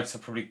big one I'd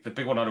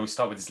always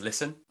start with is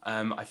listen.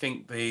 I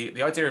think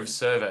the idea of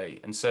surveying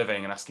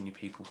and asking your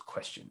people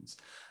questions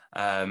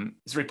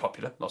is very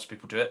popular. Lots of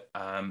people do it.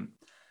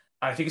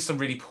 I think it's done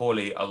really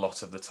poorly a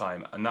lot of the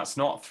time, and that's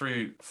not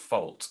through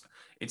fault.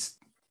 It's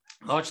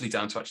largely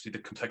down to actually the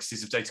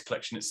complexities of data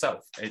collection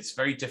itself. It's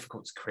very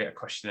difficult to create a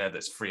questionnaire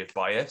that's free of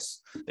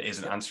bias, that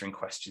isn't answering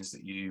questions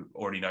that you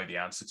already know the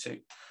answer to,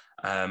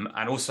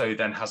 and also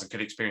then has a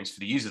good experience for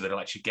the user that'll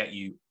actually get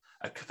you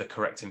the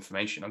correct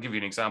information. I'll give you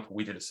an example.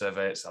 We did a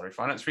survey at Salary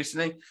Finance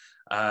recently.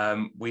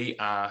 We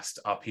asked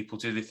our people,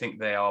 do they think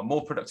they are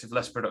more productive,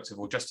 less productive,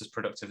 or just as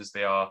productive as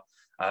they are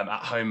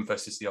at home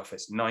versus the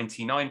office?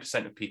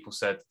 99% of people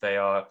said they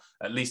are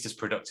at least as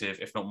productive,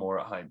 if not more,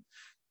 at home.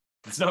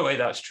 There's no way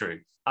that's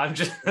true. I'm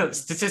just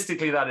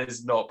statistically that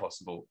is not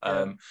possible.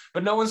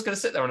 But no one's going to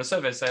sit there on a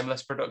survey and say I'm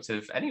less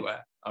productive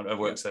anywhere on a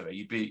work survey.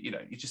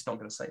 You're just not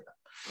going to say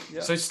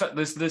that. So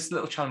there's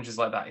little challenges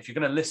like that. If you're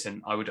going to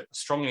listen, I would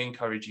strongly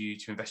encourage you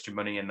to invest your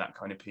money in that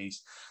kind of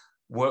piece.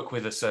 Work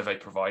with a survey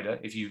provider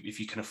if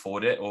you can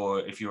afford it, or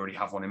if you already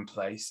have one in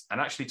place,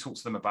 and actually talk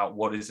to them about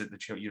what is it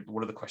that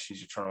what are the questions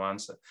you're trying to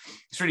answer.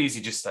 It's really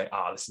easy just to say,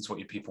 listen to what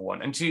your people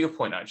want. And to your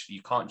point, actually,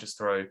 you can't just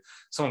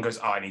someone goes,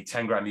 I need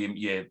 10 grand a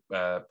year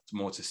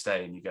more to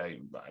stay, and you go,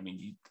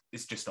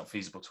 it's just not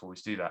feasible to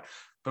always do that.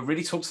 but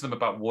really talk to them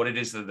about what it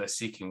is that they're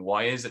seeking.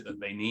 Why is it that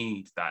they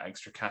need that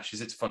extra cash?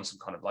 Is it to fund some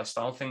kind of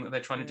lifestyle thing that they're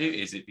trying to do?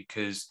 Is it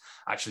because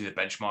actually the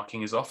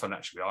benchmarking is off and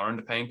actually we are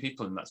underpaying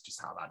people and that's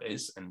just how that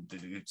is? And do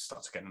you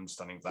start to get an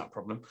understanding of that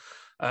problem?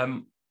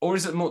 Or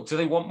is it more, do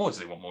they want more? Do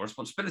they want more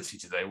responsibility?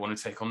 Do they want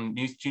to take on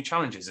new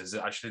challenges? Is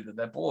it actually that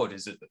they're bored?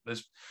 Is it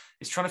that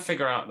it's trying to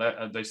figure out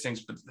those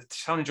things? But the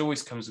challenge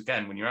always comes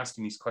again, when you're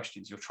asking these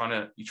questions, you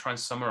try and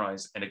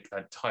summarize an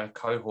entire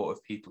cohort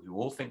of people who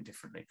all think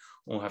differently,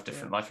 all have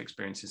different life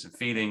experiences and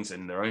feelings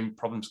and their own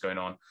problems going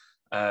on,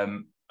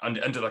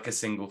 under like a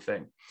single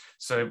thing.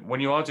 So when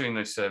you are doing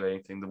those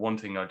surveying thing, the one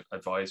thing I'd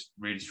advise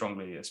really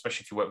strongly,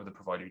 especially if you work with a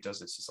provider who does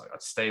this, is like,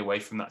 I'd stay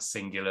away from that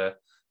singular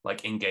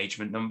like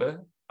engagement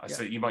number.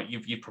 So you've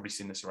probably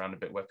seen this around a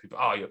bit where people,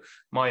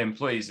 my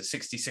employees are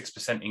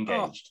 66%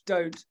 engaged.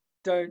 Oh,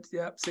 don't.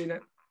 Yeah, I've seen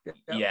it.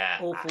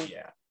 Awful.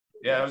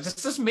 Yeah. It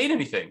just doesn't mean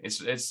anything.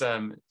 It's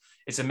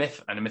a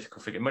myth and a mythical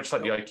figure, much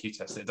like the IQ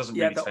test. It doesn't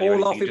really tell you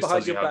anything. It just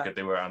tells you how good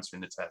they were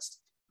answering the test.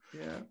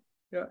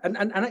 Yeah,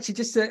 and actually,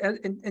 just to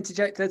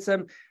interject, there's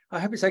I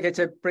hope it's okay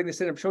to bring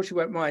this in. I'm sure she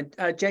won't mind.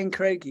 Jane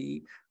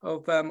Craigie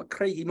of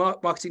Craigie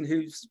Marketing,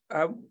 who's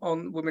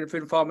on Women in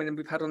Food and Farming, and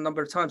we've had on a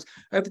number of times.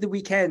 Over the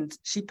weekend,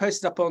 she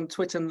posted up on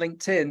Twitter and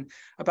LinkedIn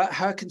about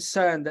her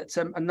concern that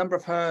a number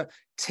of her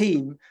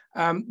team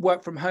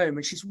work from home,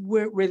 and she's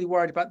really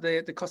worried about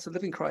the cost of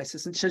living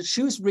crisis. And so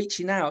she was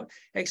reaching out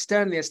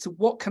externally as to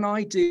what can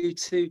I do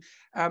to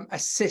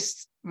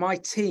assist my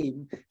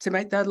team to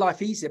make their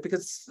life easier,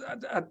 because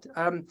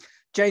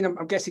Jane,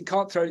 I'm guessing,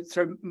 can't throw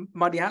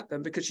money at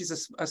them because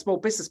she's a small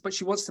business, but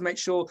she wants to make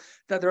sure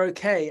that they're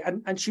okay.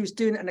 And she was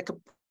doing it in a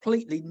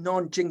completely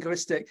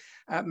non-jingoistic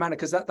manner,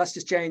 because that's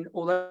just Jane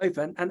all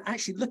over. And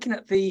actually looking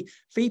at the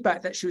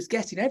feedback that she was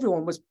getting,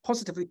 everyone was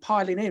positively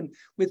piling in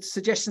with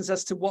suggestions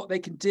as to what they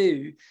can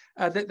do,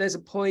 that there's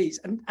employees.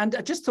 And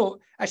I just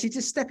thought, actually,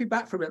 just stepping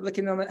back from it,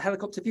 looking on a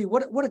helicopter view,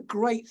 what a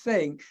great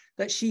thing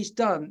that she's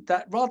done,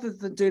 that rather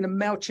than doing a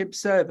MailChimp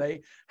survey,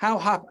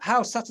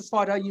 how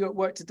satisfied are you at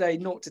work today,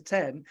 0 to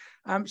 10,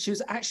 she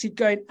was actually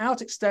going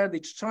out externally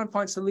to try and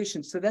find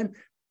solutions to then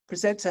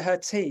present to her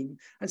team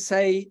and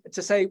say,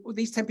 well,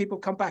 these 10 people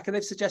come back and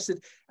they've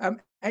suggested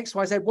X,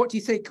 Y, Z. What do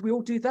you think? Can we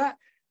all do that?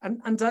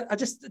 And I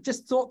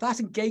just thought that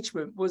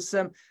engagement was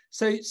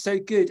so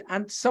good.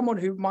 And someone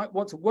who might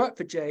want to work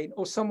for Jane,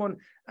 or someone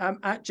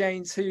at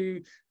Jane's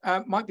who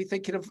might be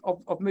thinking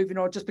of moving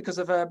on just because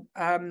of a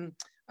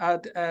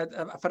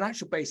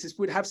financial basis,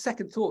 would have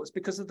second thoughts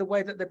because of the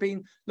way that they're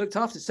being looked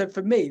after. So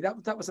for me,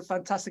 that was a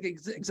fantastic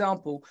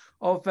example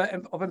of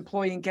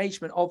employee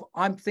engagement. Of,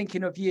 I'm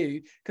thinking of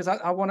you because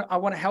I want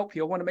to help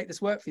you. I want to make this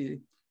work for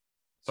you.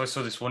 So I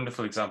saw this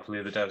wonderful example the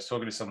other day. I was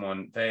talking to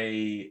someone.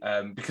 They,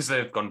 because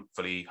they've gone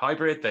fully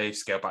hybrid, they've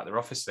scaled back their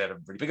office. They had a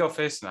really big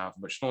office, now have a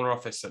much smaller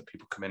office, so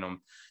people come in on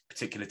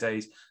particular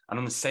days. And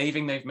on the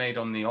saving they've made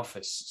on the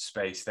office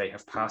space, they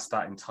have passed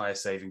that entire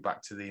saving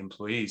back to the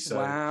employees. So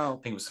wow.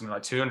 I think it was something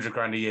like 200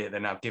 grand a year. They're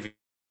now giving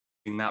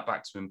that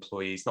back to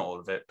employees, not all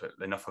of it, but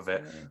enough of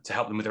it to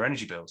help them with their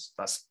energy bills.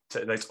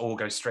 Let's all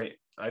go straight.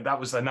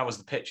 That was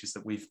the pitch, is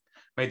that we've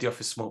made the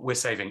office small. We're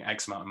saving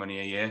X amount of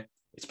money a year.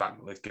 It's back.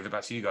 Let's give it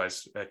back to you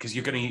guys, because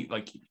you're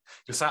you're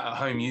sat at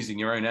home using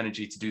your own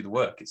energy to do the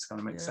work. It's going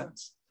to make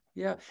sense.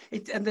 Yeah,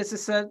 and there's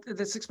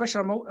this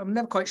expression, I'm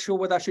never quite sure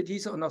whether I should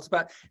use it or not,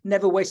 about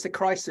never waste a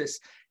crisis.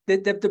 The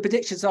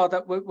predictions are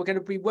that we're going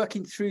to be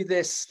working through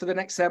this for the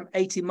next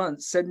 18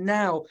 months. So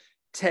now,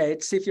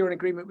 Ted, see if you're in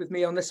agreement with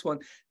me on this one.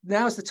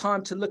 Now's the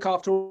time to look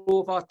after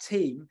all of our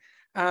team,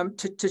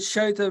 to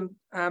show them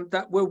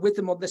that we're with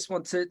them on this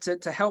one,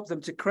 to help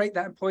them to create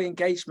that employee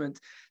engagement,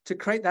 to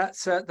create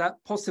that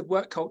positive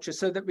work culture,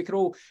 so that we can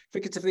all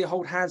figuratively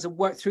hold hands and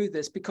work through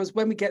this. Because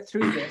when we get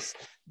through this,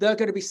 they're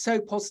going to be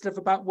so positive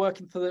about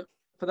working for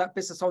that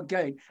business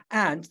ongoing,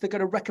 and they're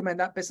going to recommend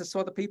that business to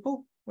other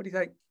people. What do you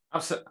think?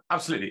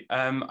 Absolutely.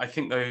 I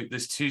think, though,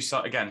 there's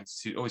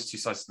always two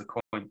sides to the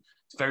coin.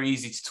 It's very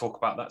easy to talk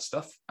about that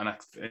stuff, and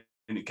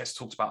it gets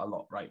talked about a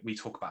lot, right? We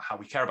talk about how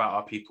we care about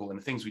our people and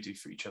the things we do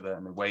for each other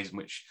and the ways in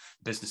which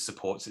business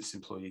supports its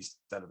employees,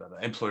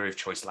 employer of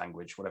choice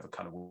language, whatever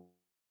kind of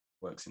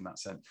works in that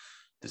sense.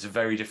 There's a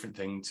very different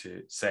thing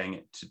to saying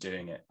it to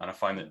doing it. And I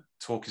find that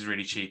talk is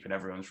really cheap and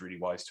everyone's really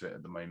wise to it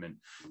at the moment.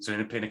 So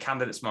in a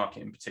candidates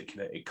market in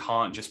particular, it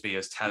can't just be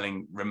us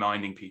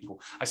reminding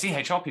people. I see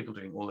HR people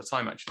doing it all the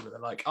time, actually, where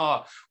they're like,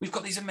 we've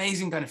got these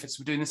amazing benefits,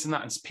 we're doing this and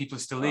that, and people are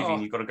still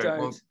leaving. You've got to go,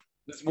 well,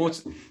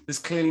 there's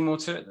clearly more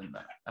to it than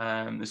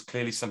that. There's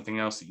clearly something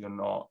else that you're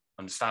not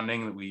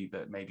understanding,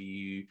 that maybe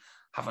you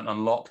haven't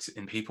unlocked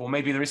in people.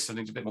 Maybe there is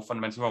something a bit more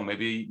fundamentally wrong.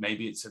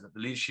 Maybe it's at the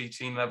leadership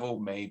team level,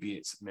 maybe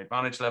it's at the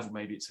mid-manager level,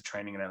 maybe it's a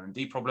training and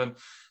L&D problem.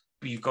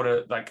 But you've got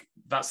to,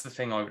 that's the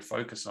thing I would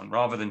focus on,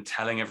 rather than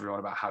telling everyone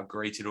about how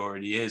great it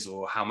already is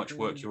or how much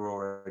work you're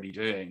already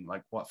doing.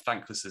 What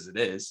thankless as it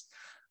is,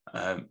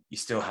 you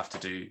still have to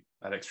do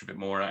that extra bit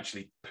more and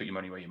actually put your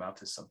money where your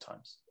mouth is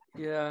sometimes.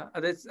 Yeah,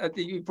 and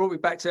you brought me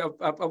back to.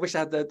 I wish I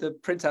had the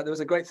printout. There was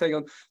a great thing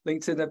on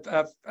LinkedIn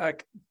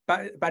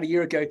about a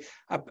year ago,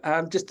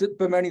 just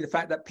bemoaning the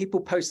fact that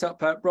people post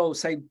up roles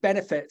saying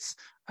benefits,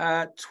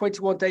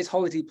 21 days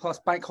holiday plus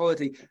bank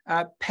holiday,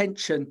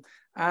 pension,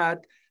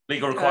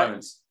 legal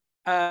requirements,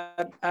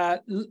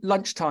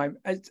 lunchtime,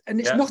 and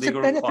it's not a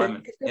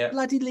benefit; it's a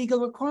bloody legal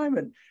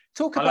requirement.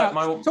 Talk about.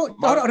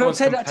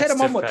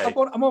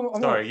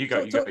 Sorry, you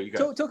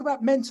go. Talk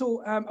about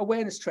mental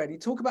awareness training.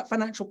 Talk about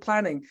financial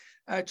planning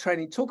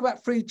training. Talk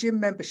about free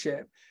gym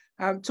membership.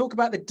 Talk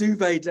about the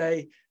duvet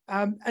day.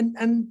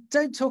 And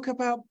don't talk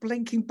about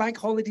blinking bank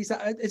holidays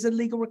as a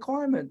legal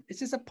requirement.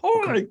 It's just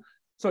appalling.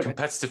 Sorry,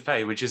 competitive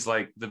pay, which is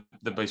like the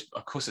most.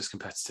 Of course, it's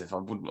competitive.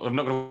 I'm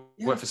not going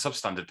to work for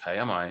substandard pay,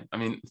 am I? I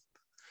mean.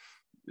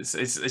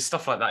 It's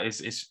stuff like that.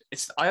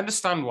 I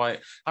understand why,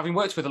 having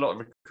worked with a lot of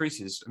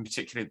recruiters, and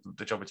particularly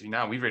the job I do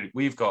now,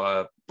 we've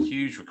got a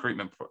huge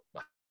recruitment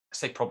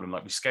problem.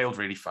 Like, we scaled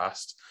really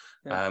fast.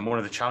 Yeah. One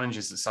of the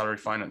challenges that Salary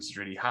Finance has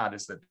really had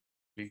is that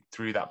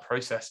through that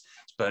process,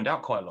 it's burned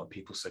out quite a lot of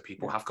people. So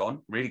people have gone,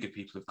 really good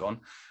people have gone.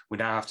 We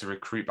now have to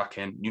recruit back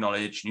in new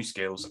knowledge, new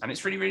skills, and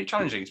it's really, really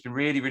challenging. It's been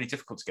really, really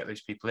difficult to get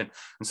those people in.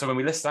 And so when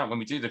we list that, when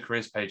we do the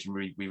careers page and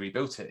we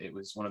rebuilt it, it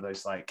was one of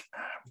those like,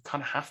 we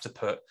kind of have to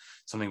put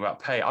something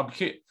about pay.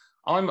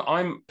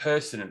 I'm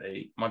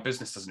personally, my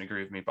business doesn't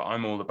agree with me, but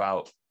I'm all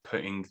about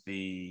putting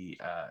the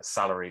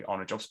salary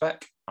on a job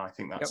spec. I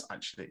think that's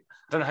actually,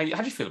 I don't know,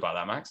 how do you feel about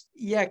that, Max?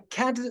 Yeah,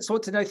 candidates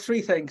want to know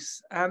three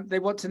things. They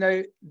want to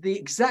know the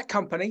exact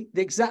company,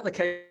 the exact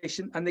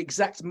location, and the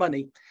exact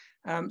money.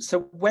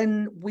 So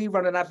when we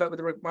run an advert with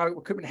a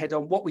recruitment head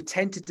on, what we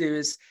tend to do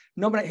is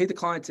nominate who the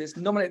client is,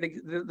 nominate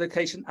the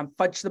location, and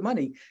fudge the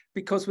money.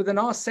 Because within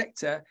our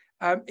sector,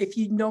 if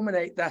you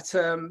nominate that,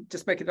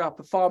 just make it up,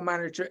 a farm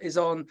manager is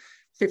on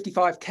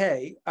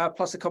 55k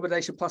plus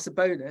accommodation plus a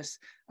bonus,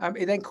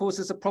 it then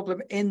causes a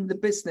problem in the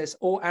business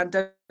down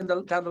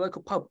the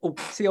local pub.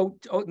 See old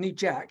new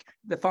Jack,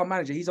 the farm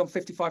manager, he's on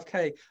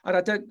 55k, and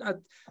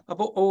I've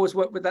always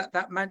worked with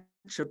that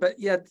mantra. But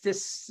yeah,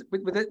 this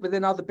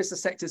within other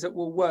business sectors it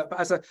will work, but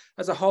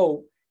as a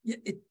whole,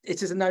 it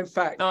is a known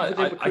fact. No,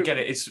 I get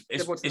it.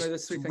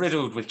 It's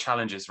riddled with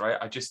challenges, right?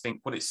 I just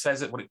think what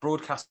it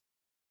broadcasts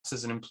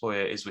as an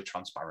employer is we're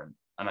transparent,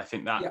 and I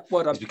think that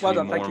is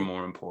becoming more and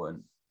more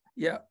important.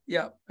 Yeah.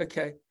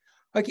 Okay.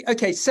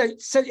 So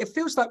it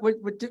feels like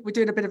we're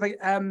doing a bit of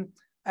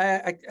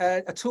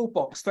a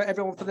toolbox for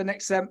everyone for the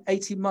next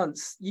 18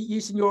 months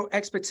using your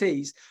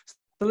expertise.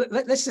 So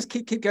let's just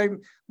keep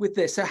going with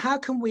this. So how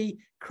can we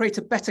create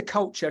a better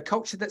culture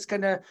that's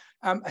going to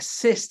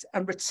assist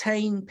and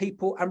retain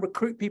people and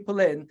recruit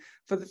people in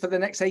for the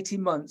next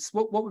 18 months?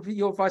 What would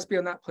your advice be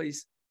on that,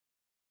 please?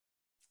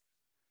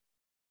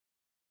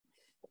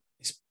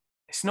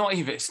 It's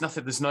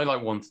nothing. There's no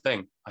like one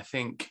thing. I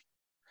think,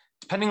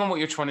 depending on what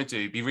you're trying to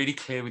do, be really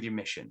clear with your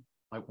mission.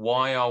 Like,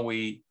 why are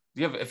we?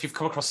 If you've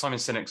come across Simon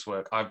Sinek's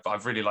work,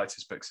 I've really liked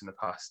his books in the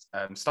past.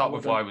 Start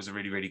with Why was a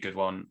really, really good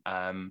one,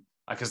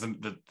 because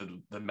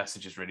the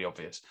message is really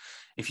obvious.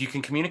 If you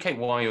can communicate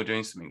why you're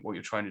doing something, what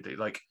you're trying to do,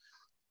 like,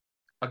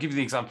 I'll give you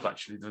the example.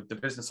 Actually, the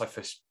business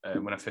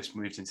when I first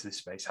moved into this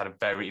space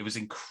it was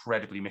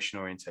incredibly mission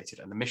orientated,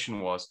 and the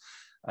mission was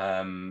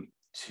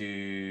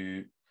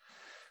to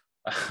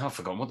I've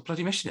forgotten what the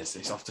bloody mission is.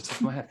 It's off the top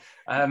of my head.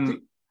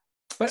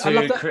 But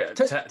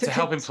to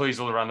help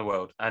employees all around the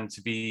world, and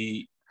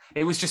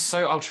it was just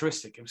so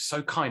altruistic. It was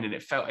so kind, and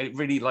it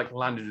really like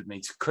landed with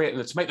me to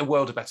make the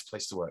world a better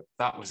place to work.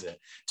 That was it.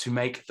 To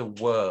make the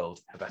world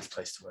a better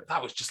place to work.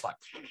 That was just like,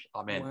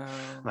 I'm in. Wow.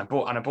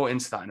 And I bought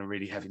into that in a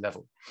really heavy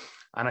level.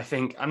 And I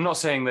think, I'm not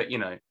saying that,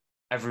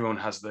 everyone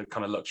has the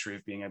kind of luxury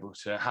of being able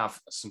to have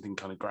something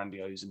kind of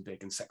grandiose and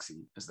big and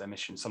sexy as their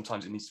mission.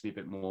 Sometimes it needs to be a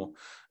bit more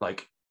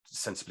like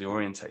sensibly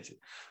orientated.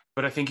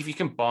 But I think if you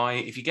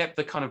get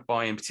the kind of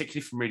buy-in,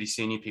 particularly from really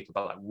senior people,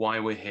 about like why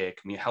we're here,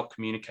 can we help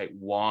communicate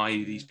why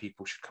these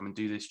people should come and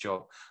do this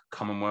job,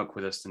 come and work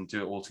with us and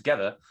do it all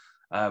together?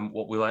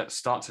 What we'll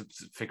start to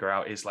figure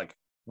out is like,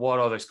 what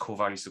are those core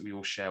values that we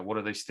all share? What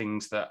are those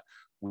things that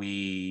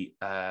we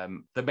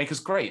that make us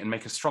great and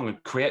make us strong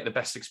and create the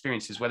best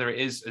experiences, whether it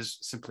is as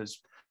simple as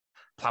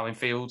plowing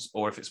fields,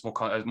 or if it's more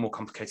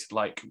complicated,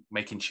 like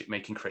making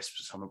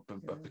crisps.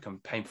 I've become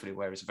painfully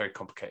aware it's a very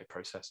complicated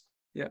process.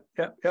 Yeah.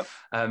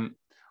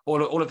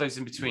 All of those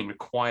in between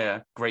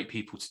require great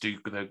people to do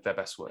their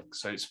best work.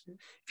 So if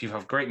you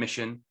have a great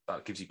mission,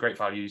 that gives you great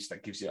values,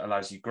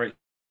 allows you great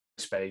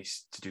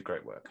space to do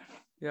great work.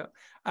 Yeah.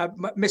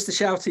 Mr.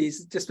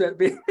 Shouty's just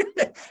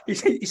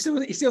he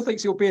still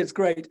thinks your beard's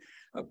great.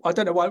 I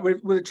don't know why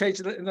we'll change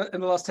it in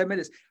the last 10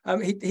 minutes.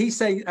 He's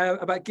saying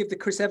about give the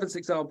Chris Evans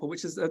example,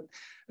 which is an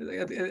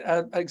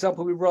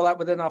example we roll out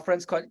within our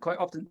friends quite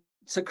often.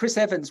 So Chris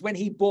Evans, when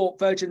he bought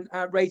Virgin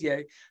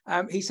Radio,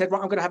 he said,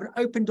 right, I'm going to have an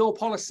open door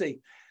policy.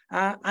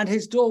 And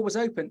his door was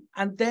open.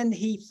 And then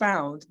he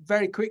found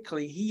very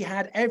quickly he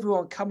had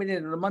everyone coming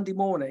in on a Monday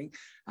morning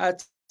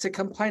to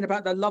complain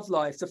about their love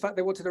life, the fact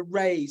they wanted a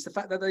raise, the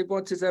fact that they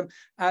wanted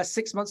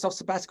 6 months off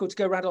sabbatical to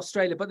go around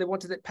Australia, but they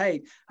wanted it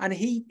paid. And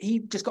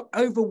he just got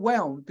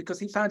overwhelmed because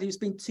he found he was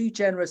being too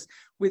generous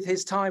with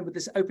his time with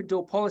this open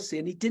door policy,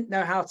 and he didn't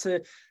know how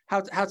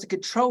to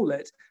control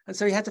it. And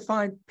so he had to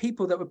find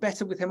people that were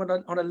better with him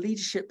on a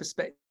leadership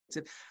perspective.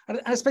 And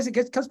I suppose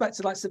it comes back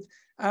to like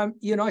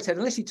United,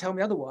 unless you tell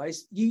me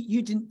otherwise,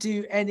 you didn't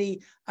do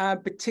any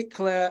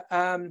particular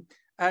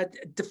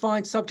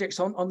defined subjects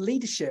on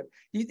leadership.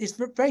 It's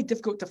very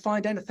difficult to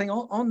find anything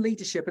on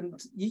leadership, and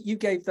you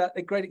gave that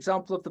a great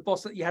example of the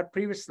boss that you had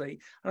previously,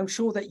 and I'm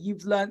sure that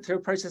you've learned through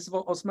a process of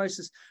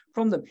osmosis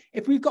from them.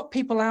 If we've got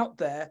people out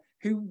there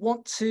who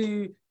want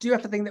to do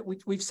everything that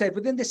we've said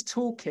within this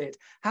toolkit,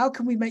 how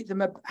can we make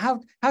them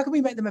how can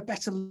we make them a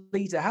better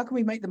leader? How can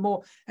we make them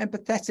more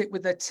empathetic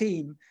with their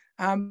team,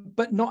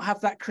 but not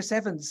have that Chris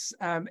Evans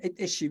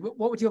issue?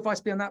 What would your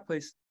advice be on that,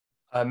 please?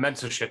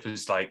 Mentorship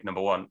is like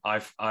number one.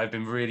 I've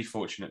been really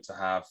fortunate to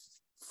have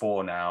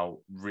 4 now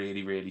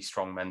really, really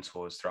strong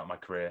mentors throughout my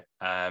career.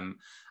 And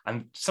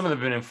some of them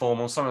have been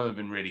informal, some of them have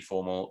been really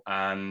formal,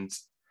 and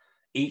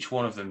each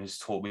one of them has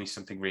taught me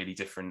something really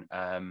different.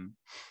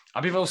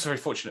 I've been also very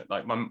fortunate.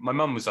 Like my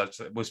mum was I'd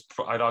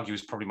argue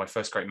was probably my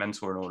first great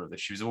mentor in all of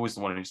this. She was always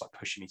the one who was like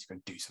pushing me to go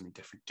and do something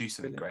different, do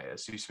something greater,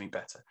 do something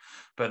better.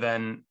 But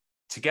then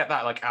to get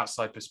that like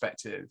outside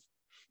perspective,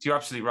 you're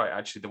absolutely right.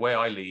 Actually, the way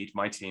I lead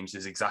my teams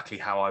is exactly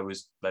how I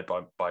was led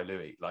by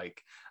Louis.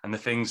 Like, and the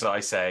things that I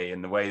say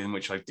and the way in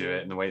which I do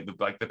it and the way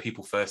the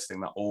people first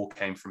thing, that all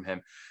came from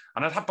him.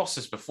 And I'd had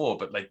bosses before,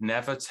 but they'd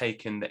never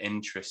taken the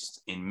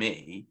interest in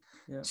me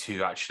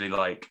to actually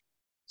like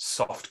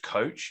soft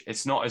coach.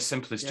 It's not as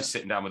simple as just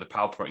sitting down with a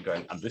PowerPoint and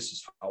going, and this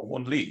is how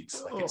one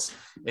leads. Like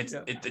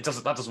it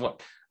doesn't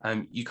work.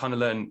 You kind of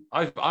learn.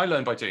 I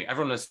learn by doing.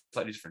 Everyone learns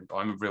slightly different, but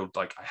I'm a real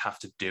like I have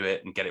to do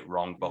it and get it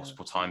wrong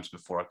multiple times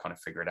before I kind of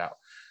figure it out.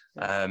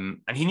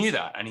 And he knew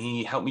that, and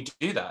he helped me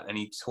do that, and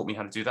he taught me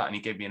how to do that, and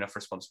he gave me enough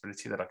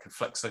responsibility that I could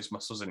flex those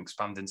muscles and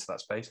expand into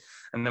that space.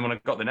 And then when I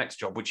got the next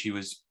job, which he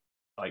was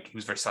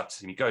very sad to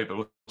see me go,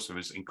 but also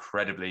was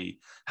incredibly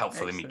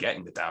helpful in me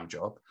getting the damn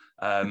job.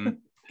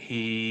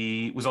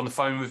 He was on the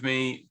phone with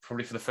me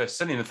probably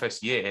certainly in the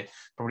first year,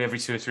 probably every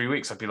 2 or 3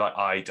 weeks. I'd be like,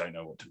 I don't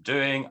know what I'm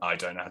doing. I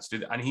don't know how to do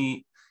that. And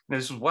he,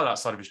 this was well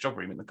outside of his job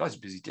remit. The guy's a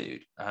busy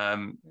dude.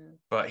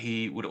 But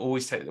he would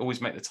always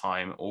make the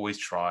time, always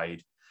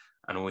tried,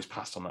 and always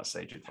passed on that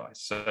sage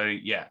advice. So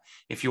yeah,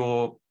 if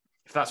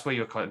that's where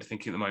you're kind of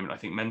thinking at the moment, I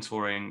think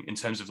mentoring in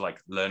terms of like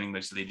learning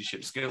those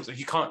leadership skills, if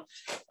you can't,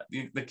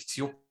 to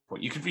your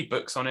point, you can read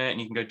books on it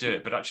and you can go do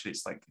it, but actually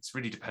it's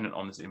really dependent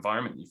on the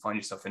environment you find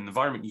yourself in, the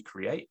environment you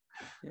create,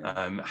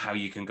 how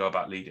you can go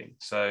about leading.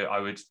 So I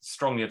would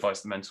strongly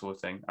advise the mentor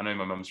thing. I know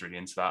my mum's really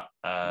into that.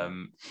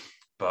 And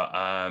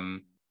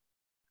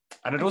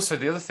also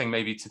the other thing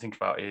maybe to think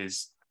about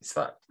is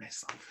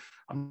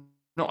I'm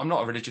not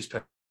a religious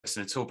person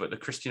at all, but the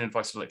Christian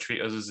advice of like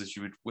treat others as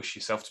you would wish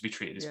yourself to be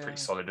treated is pretty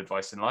solid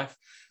advice in life.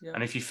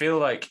 And if you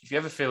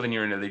ever feel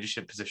you're in a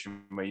leadership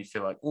position where you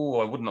feel like, oh,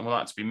 I wouldn't want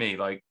that to be me,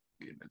 like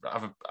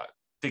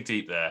dig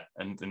deep there,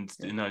 and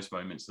in those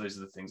moments, those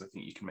are the things I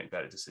think you can make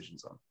better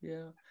decisions on.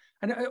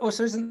 And it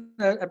also isn't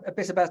a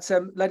bit about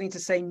learning to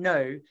say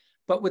no,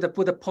 but with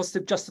a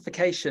positive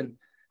justification.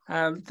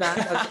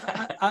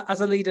 That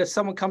as a leader, if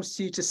someone comes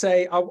to you to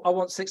say, I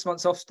want 6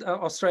 months off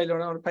Australia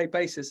on a paid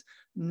basis,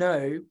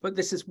 no, but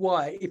this is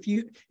why. If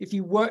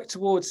you work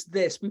towards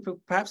this, we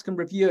perhaps can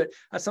review it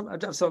as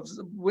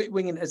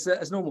winging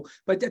as normal.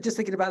 But just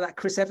thinking about that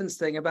Chris Evans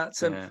thing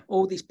about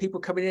all these people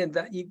coming in,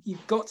 that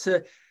you've got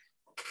to.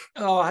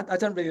 Oh, I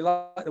don't really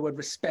like the word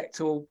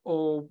respect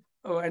or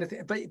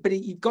anything, but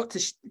you've got to.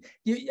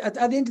 At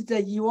the end of the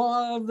day, you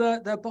are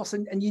the boss,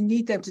 and you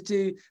need them to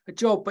do a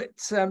job. But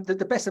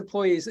the best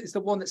employee is the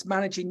one that's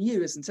managing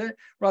you, isn't it?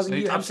 Rather than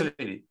you.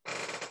 Absolutely.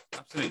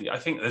 I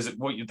think there's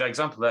the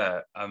example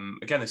there.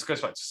 Again, this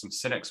goes back to some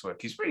Sinek's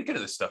work. He's really good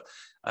at this stuff.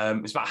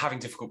 It's about having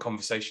difficult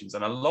conversations,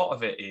 and a lot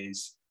of it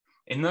is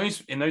in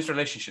those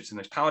relationships, in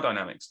those power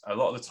dynamics. A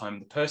lot of the time,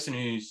 the person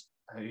who's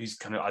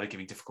kind of either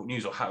giving difficult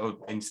news or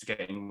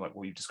instigating like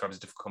what you describe as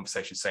a difficult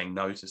conversation, saying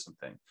no to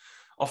something,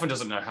 often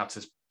doesn't know how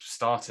to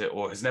start it,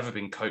 or has never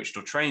been coached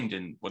or trained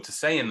in what to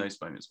say in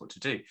those moments, what to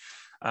do.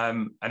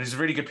 And it's a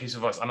really good piece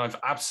of advice. And I've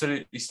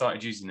absolutely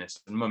started using this.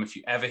 And Mum, if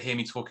you ever hear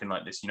me talking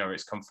like this, you know where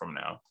it's come from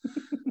now,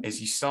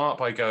 is you start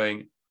by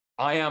going,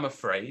 I am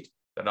afraid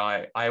that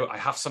I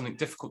have something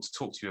difficult to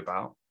talk to you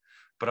about,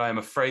 but I am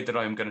afraid that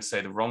I am going to say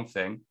the wrong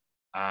thing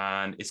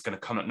and it's going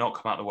to not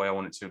come out the way I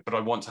want it to, but I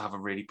want to have a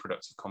really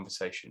productive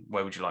conversation.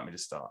 Where would you like me to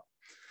start?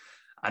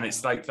 And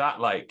it's like that,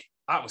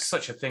 that was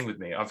such a thing with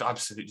me. I've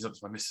absolutely up to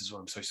my missus.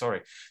 Well, I'm so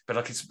sorry. But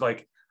it's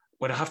like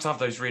when I have to have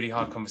those really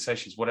hard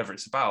conversations, whatever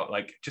it's about,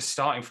 like just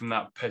starting from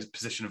that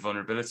position of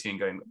vulnerability and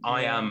going,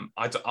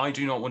 I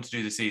do not want to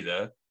do this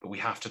either, but we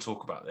have to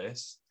talk about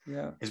this.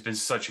 Has been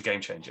such a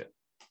game changer.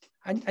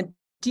 And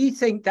do you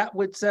think that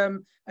would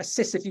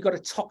assist if you've got a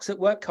toxic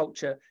work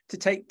culture to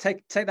take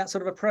that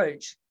sort of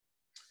approach?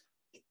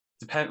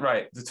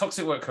 Right, the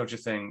toxic work culture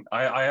thing.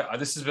 I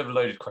this is a bit of a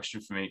loaded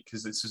question for me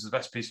because this was the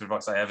best piece of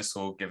advice I ever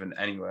saw given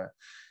anywhere.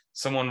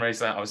 Someone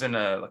raised that. I was in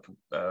a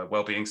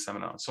well-being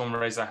seminar. Someone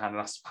raised their hand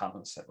and asked the panel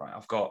and said, "Right,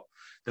 I've got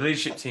the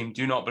leadership team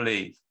do not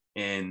believe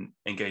in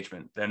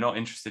engagement. They're not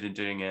interested in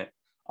doing it.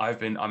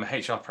 I'm a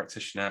HR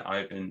practitioner.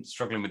 I've been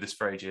struggling with this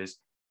for ages.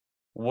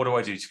 What do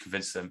I do to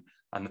convince them?"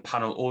 And the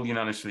panel all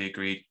unanimously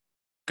agreed,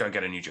 go and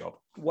get a new job.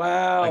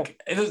 Wow.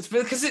 Like,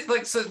 because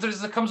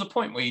there comes a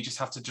point where you just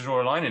have to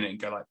draw a line in it and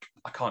go like,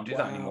 I can't do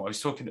that anymore. I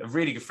was talking to a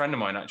really good friend of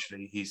mine,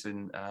 actually. He's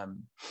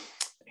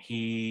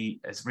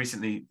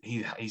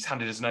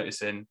handed his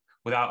notice in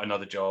without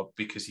another job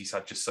because he's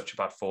had just such a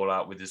bad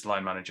fallout with his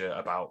line manager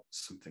about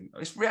something.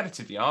 It's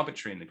relatively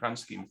arbitrary in the grand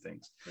scheme of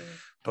things. Yeah.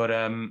 But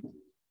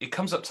it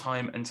comes up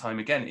time and time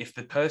again. If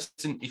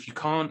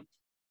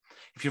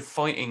you're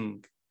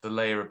fighting the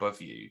layer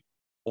above you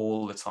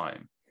all the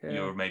time,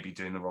 you're maybe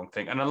doing the wrong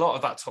thing. And a lot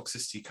of that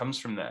toxicity comes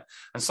from there.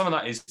 And some of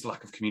that is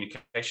lack of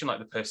communication, like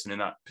the person in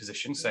that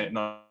position saying,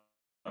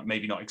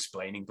 maybe not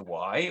explaining the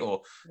why,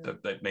 or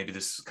that maybe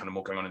there's kind of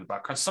more going on in the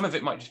background. Some of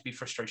it might just be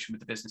frustration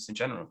with the business in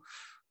general.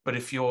 But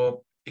if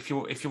you're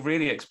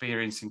really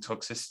experiencing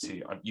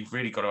toxicity, you've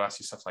really got to ask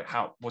yourself, like,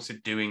 what's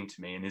it doing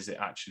to me? And is it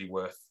actually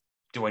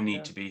do I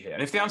need to be here?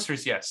 And if the answer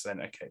is yes,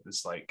 then okay,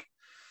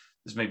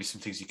 there's maybe some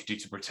things you could do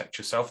to protect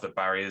yourself, the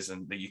barriers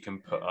and that you can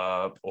put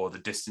up, or the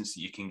distance that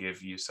you can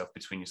give yourself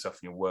between yourself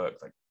and your work.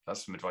 Like,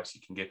 that's some advice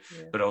you can give.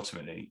 Yeah. But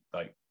ultimately,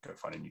 like, go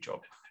find a new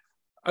job.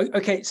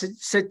 Okay,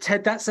 so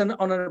Ted, that's on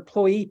an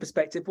employee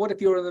perspective. What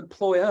if you're an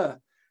employer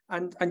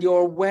and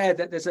you're aware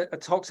that there's a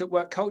toxic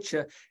work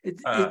culture?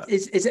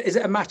 Is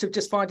it a matter of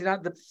just finding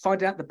out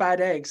the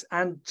bad eggs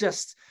and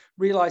just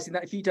realizing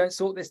that if you don't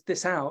sort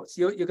this out,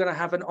 you're going to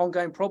have an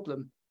ongoing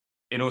problem?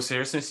 In all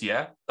seriousness,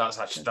 yeah,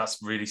 that's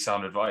really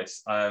sound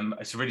advice.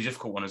 It's a really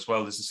difficult one as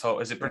well. There's this whole,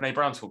 is it Brené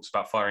Brown talks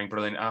about firing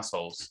brilliant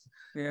assholes,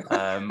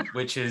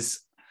 which is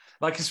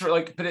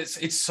like, but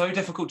it's so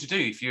difficult to do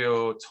if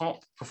your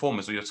top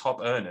performers or your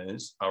top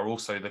earners are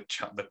also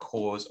the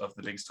cause of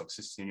the biggest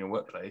toxicity in your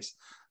workplace.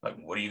 Like,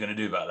 what are you going to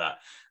do about that?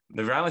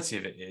 The reality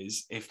of it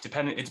is, it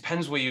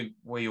depends where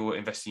you're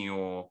investing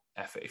your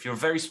effort. If you're a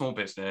very small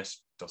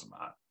business, doesn't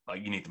matter.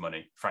 Like, you need the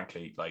money,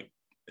 frankly. Like,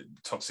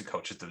 toxic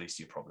culture is the least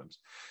of your problems.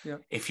 Yeah.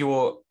 If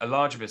you're a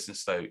larger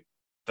business, though,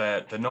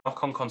 the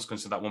knock-on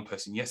consequence of that one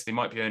person, yes, they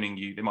might be owning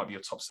you, they might be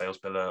your top sales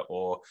biller,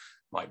 or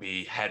might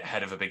be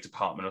head of a big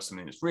department or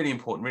something that's really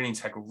important, really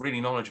integral, really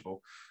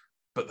knowledgeable.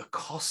 But the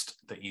cost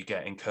that you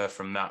incur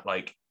from that,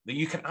 like, that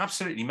you can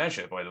absolutely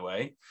measure, by the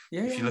way.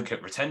 If you look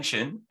at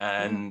retention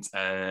and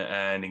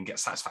in get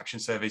satisfaction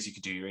surveys, you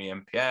could do your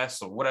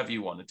EMPS or whatever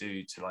you want to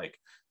do to like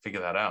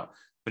figure that out.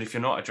 But if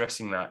you're not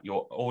addressing that,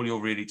 all you're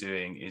really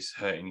doing is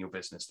hurting your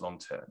business long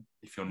term.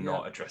 If you're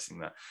not addressing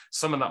that,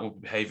 some of that will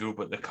be behavioral,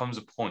 but there comes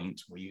a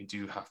point where you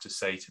do have to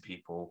say to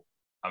people,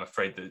 I'm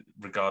afraid that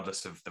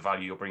regardless of the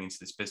value you're bringing to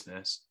this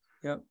business,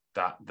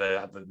 that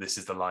this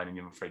is the line, and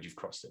I'm afraid you've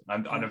crossed it.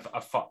 And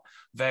I've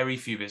very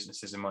few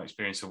businesses in my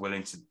experience are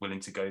willing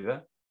to go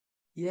there.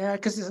 Yeah,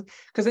 because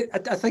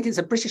I think it's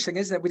a British thing,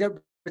 isn't it? We don't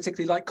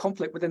particularly like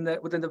conflict within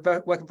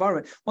the work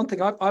environment. One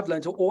thing I've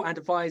learned, and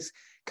advise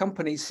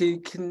companies who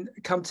can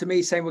come to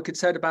me saying we're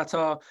concerned about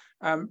our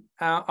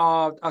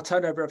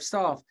turnover of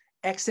staff,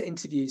 exit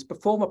interviews,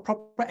 perform a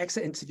proper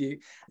exit interview,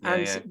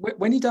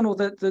 when you've done all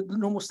the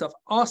normal stuff,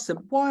 ask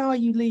them, why are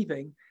you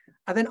leaving?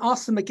 And then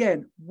ask them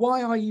again,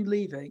 why are you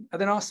leaving? And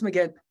then ask them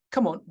again,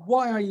 come on,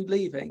 why are you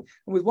leaving?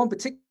 And with one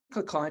particular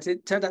client,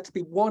 it turned out to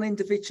be one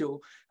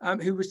individual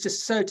who was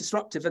just so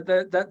disruptive, and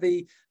that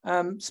the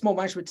small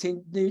management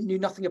team knew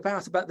nothing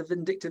about the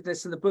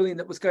vindictiveness and the bullying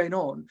that was going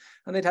on.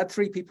 And they'd had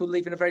 3 people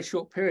leave in a very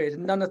short period,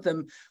 and none of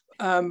them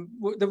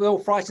they were all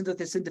frightened of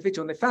this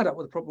individual, and they found out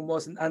what the problem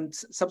was and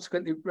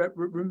subsequently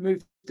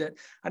removed it.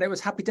 And it was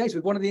happy days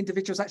with one of the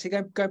individuals actually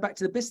going back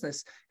to the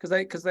business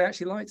because they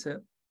actually liked it.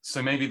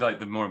 So maybe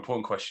like the more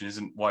important question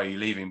isn't why are you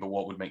leaving, but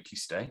what would make you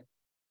stay?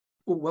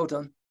 Oh, well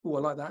done. Oh, I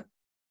like that.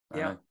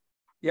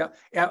 Yeah,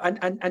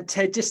 and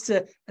Ted,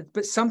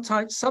 but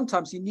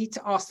sometimes you need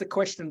to ask the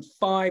question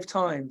 5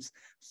 times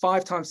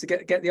to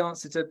get the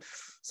answer to.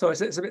 Sorry,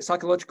 it's a bit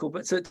psychological,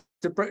 but to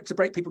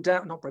break people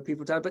down, not break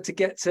people down, but to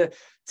get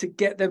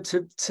them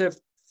to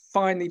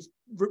finally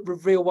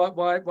reveal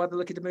why they're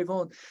looking to move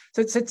on.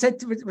 So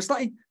Ted, we're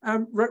slightly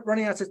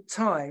running out of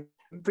time,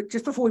 but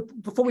just before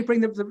we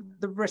bring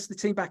the rest of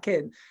the team back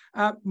in,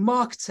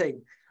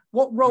 marketing.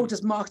 What role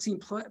does marketing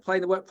play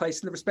in the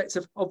workplace in the respect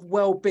of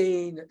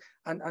well-being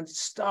and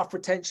staff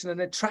retention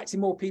and attracting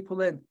more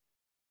people in?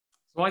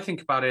 So I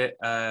think about it,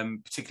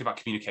 particularly about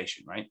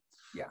communication, right?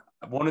 Yeah.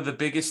 One of the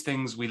biggest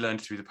things we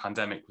learned through the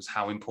pandemic was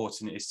how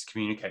important it is to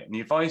communicate. And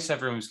the advice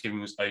everyone was giving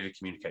was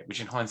over-communicate,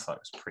 which in hindsight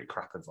was pretty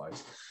crap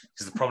advice.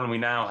 Because the problem we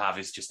now have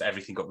is just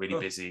everything got really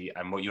busy.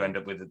 And what you end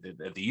up with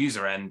at the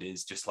user end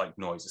is just like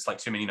noise. It's like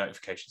too many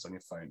notifications on your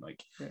phone.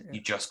 Like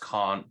you just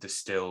can't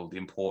distill the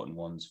important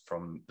ones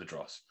from the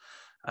dross.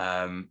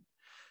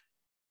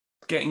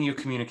 Getting your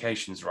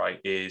communications right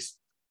is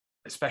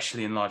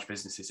especially in large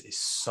businesses, is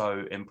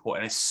so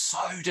important. It's so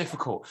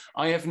difficult.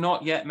 I have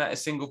not yet met a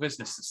single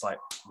business that's like,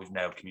 we've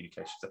nailed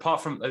communications.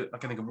 Apart from, I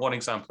can think of one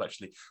example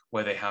actually,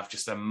 where they have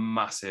just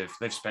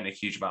they've spent a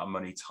huge amount of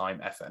money, time,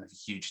 effort, and a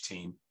huge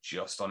team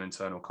just on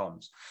internal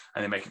comms.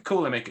 And they make it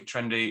cool, they make it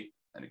trendy,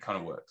 and it kind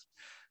of works.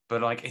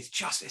 But like, it's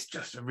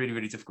just a really,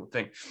 really difficult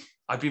thing.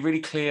 I'd be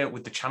really clear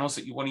with the channels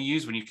that you want to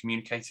use when you're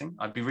communicating.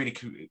 I'd be really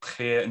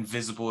clear and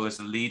visible as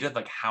a leader,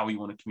 like how you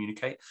want to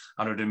communicate,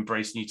 and I'd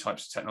embrace new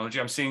types of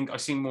technology. I've seen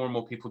more and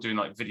more people doing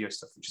like video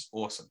stuff, which is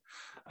awesome.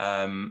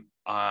 And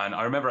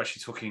I remember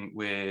actually talking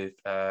with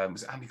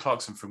was it Andy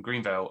Clarkson from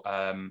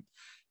Greenvale.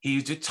 He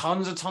did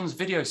tons and tons of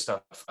video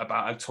stuff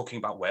about talking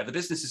about where the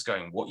business is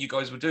going, what you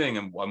guys were doing,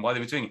 and why they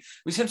were doing it.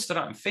 We him stood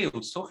out in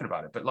fields talking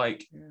about it, but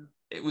like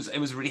it was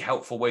a really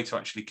helpful way to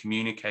actually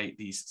communicate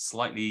these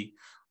slightly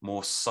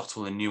more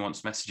subtle and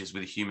nuanced messages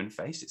with a human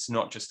face. It's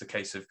not just a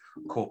case of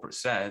corporate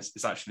says,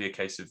 it's actually a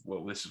case of,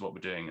 well, this is what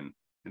we're doing, and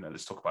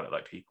let's talk about it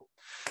like people.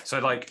 So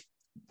like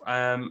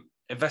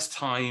invest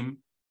time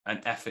and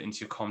effort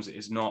into your comms. It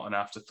is not an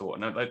afterthought.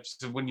 And like,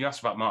 so when you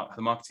ask about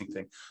the marketing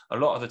thing, a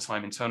lot of the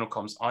time internal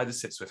comms either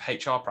sits with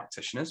HR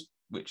practitioners,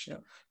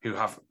 who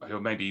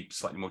are maybe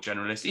slightly more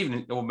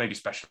generalist, or maybe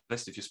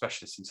specialist. If you're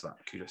specialist into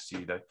that, kudos to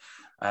you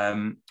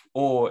though.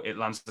 Or it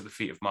lands at the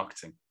feet of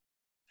marketing.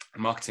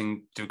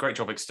 Marketing do a great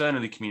job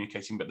externally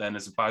communicating, but then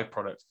as a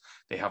byproduct,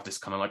 they have this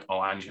kind of like,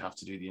 and you have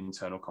to do the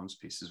internal comms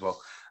piece as well.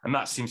 And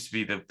that seems to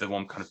be the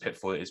one kind of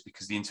pitfall, it is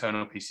because the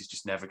internal piece is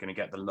just never going to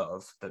get the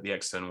love that the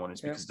external one is,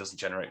 because it doesn't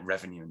generate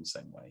revenue in the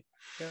same way.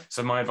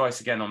 So my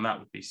advice again on that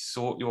would be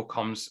sort your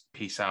comms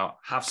piece out,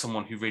 have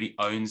someone who really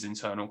owns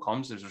internal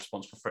comms, is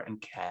responsible for it and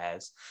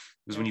cares.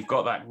 Because when you've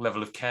got that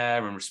level of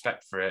care and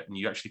respect for it, and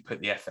you actually put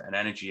the effort and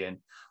energy in,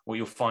 what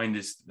you'll find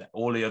is that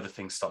all the other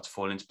things start to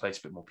fall into place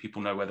a bit more.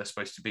 People know where they're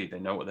supposed to be. They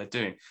know what they're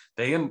doing.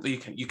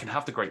 You can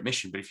have the great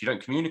mission, but if you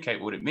don't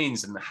communicate what it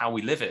means and how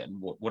we live it and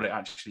what it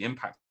actually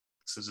impacts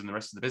us and the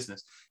rest of the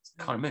business, it's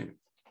kind of moot.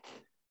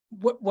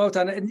 Well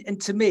done.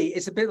 And to me,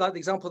 it's a bit like the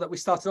example that we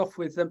started off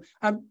with.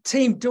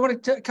 Team, do you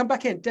want to come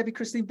back in? Debbie,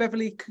 Christine,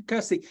 Beverly,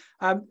 Kirsty.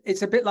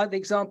 It's a bit like the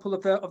example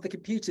of the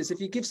computers.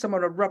 If you give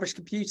someone a rubbish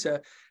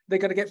computer, they're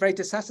going to get very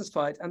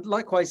dissatisfied. And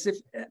likewise,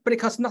 but it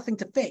costs nothing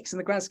to fix in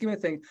the grand scheme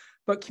of things.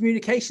 But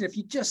communication, if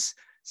you just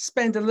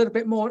spend a little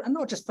bit more, and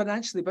not just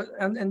financially, but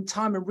and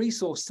time and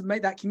resource to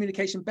make that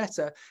communication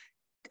better,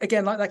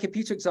 again, like that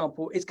computer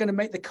example, it's going to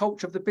make the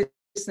culture of the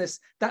business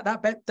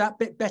that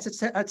bit better,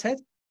 Ted?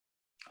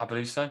 I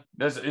believe so.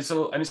 It's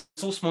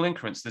all small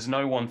increments. There's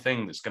no one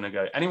thing that's going to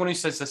go. Anyone who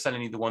says they're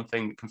selling you the one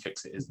thing that can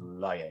fix it is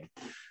lying.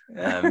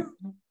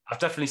 I've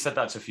definitely said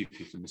that to a few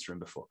people in this room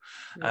before.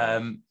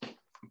 No,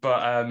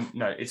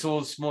 it's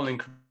all small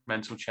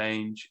incremental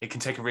change. It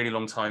can take a really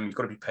long time. You've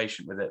got to be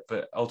patient with it.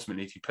 But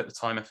ultimately, if you put the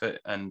time, effort,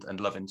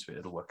 and love into it,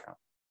 it'll work out.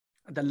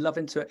 The love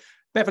into it.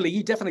 Beverly,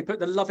 you definitely put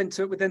the love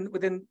into it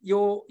within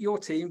your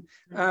team,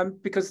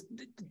 because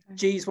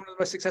G is one of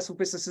the most successful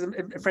businesses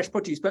in fresh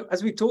produce. But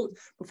as we've talked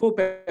before,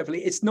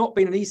 Beverly, it's not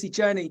been an easy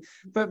journey.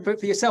 But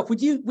for yourself,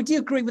 would you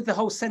agree with the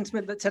whole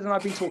sentiment that Ted and I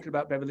have been talking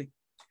about, Beverly?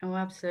 Oh,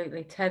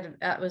 absolutely, Ted.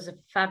 That was a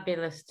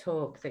fabulous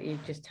talk that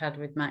you've just had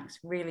with Max.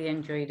 Really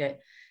enjoyed it.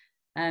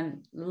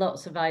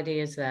 Lots of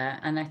ideas there.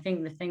 And I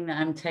think the thing that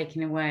I'm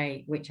taking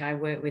away, which I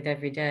work with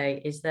every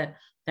day, is that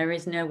there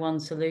is no one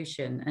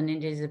solution, and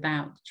it is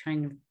about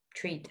trying to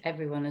treat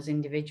everyone as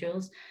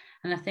individuals.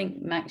 And I think,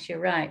 Max, you're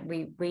right.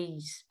 We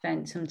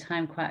spent some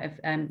time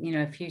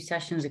a few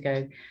sessions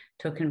ago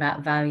talking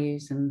about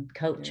values and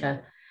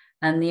culture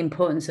and the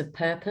importance of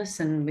purpose.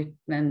 And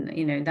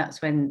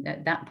that's when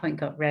at that point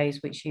got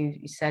raised, which you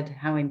said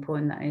how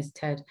important that is,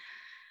 Ted.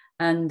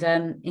 And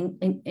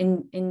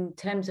in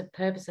terms of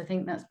purpose, I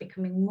think that's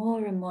becoming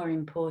more and more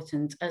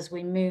important as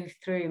we move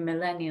through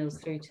millennials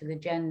through to the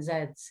Gen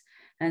Zs.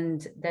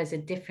 And there's a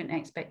different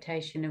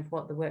expectation of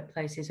what the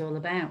workplace is all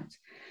about.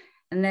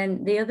 And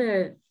then the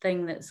other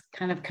thing that's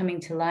kind of coming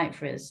to light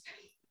for us,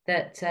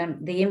 that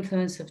the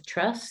influence of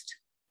trust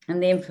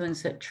and the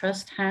influence that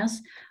trust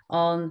has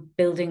on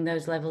building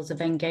those levels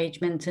of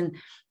engagement. And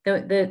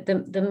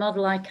the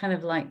model I kind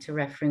of like to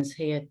reference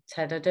here,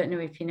 Ted, I don't know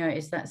if you know,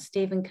 is that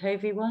Stephen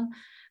Covey one,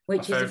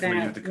 which is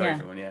about the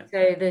Covey one,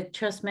 so the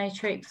trust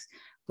matrix,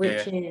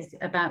 which is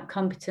about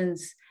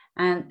competence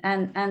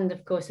and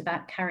of course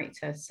about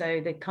character. So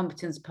the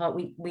competence part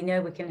we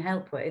know we can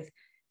help with.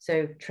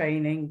 So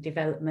training,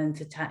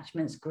 development,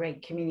 attachments,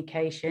 great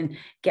communication,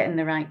 getting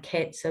the right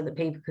kit so that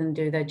people can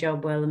do their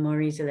job well and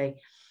more easily.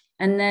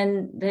 And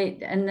then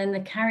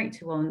the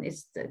character one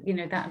is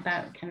that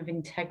about kind of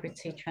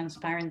integrity,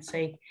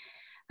 transparency,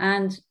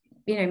 and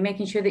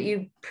making sure that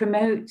you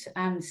promote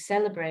and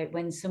celebrate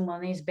when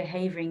someone is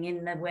behaving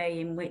in the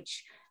way in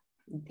which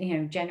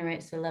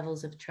generates the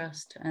levels of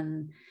trust,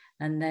 and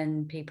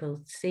then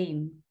people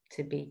seem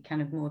to be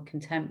kind of more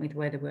content with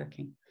where they're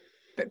working.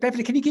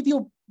 Beverly, can you give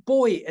your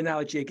boy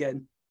analogy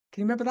again?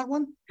 Can you remember that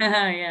one?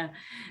 Yeah.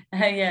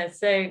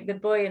 So the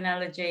boy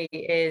analogy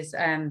is,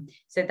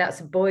 so that's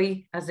a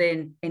buoy as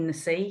in the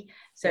sea.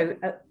 So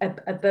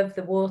above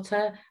the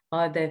water,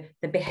 are the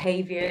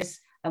behaviors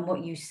and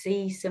what you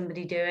see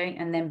somebody doing,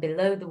 and then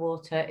below the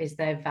water is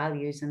their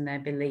values and their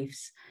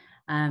beliefs.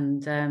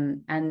 And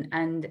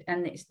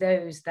it's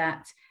those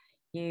that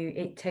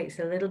it takes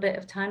a little bit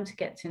of time to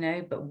get to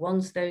know, but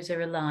once those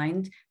are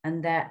aligned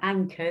and they're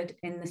anchored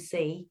in the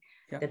sea,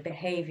 the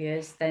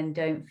behaviors then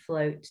don't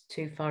float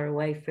too far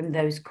away from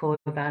those core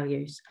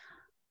values.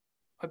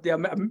 Yeah,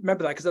 I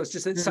remember that, because that was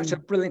just such a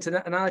brilliant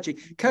analogy.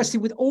 Kirsty,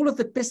 with all of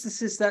the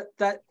businesses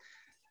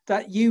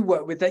that you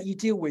work with, that you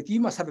deal with, you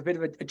must have a bit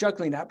of a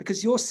juggling act,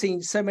 because you're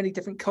seeing so many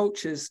different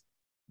cultures.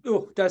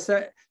 Does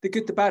that the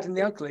good, the bad, and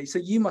the ugly? So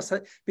you must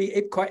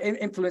be quite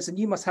influenced, and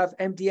you must have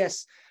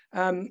MDS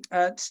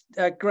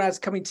grads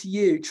coming to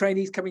you,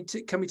 trainees coming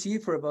to you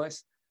for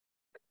advice.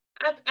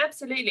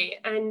 Absolutely.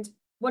 And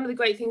one of the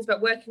great things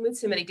about working with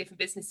so many different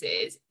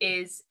businesses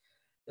is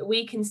that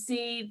we can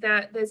see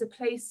that there's a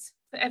place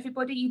for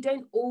everybody. You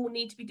don't all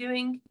need to be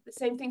doing the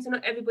same thing, so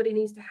not everybody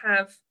needs to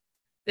have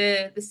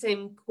the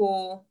same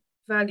core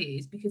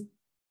values, because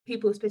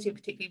people,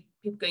 particularly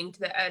people going into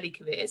their early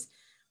careers,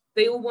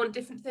 they all want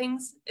different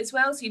things as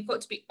well. So you've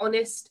got to be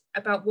honest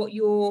about what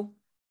you're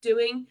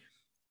doing.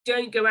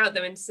 Don't go out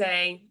there and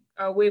say,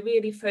 oh, we're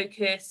really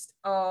focused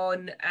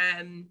on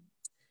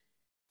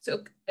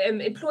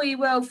employee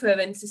welfare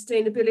and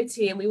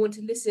sustainability, and we want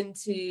to listen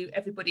to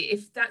everybody.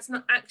 If that's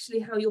not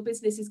actually how your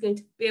business is going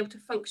to be able to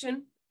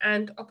function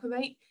and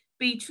operate,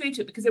 be true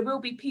to it, because there will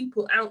be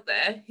people out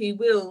there who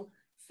will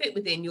fit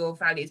within your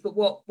values. But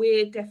what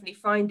we're definitely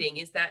finding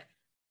is that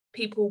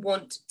people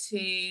want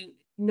to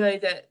know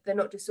that they're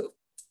not just sort of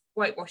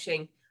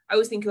whitewashing. I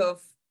always think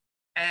of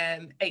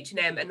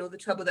H&M and all the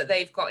trouble that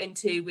they've got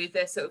into with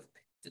their sort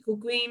of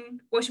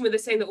green washing, where they're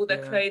saying that all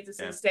their clothes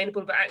are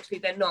sustainable, but actually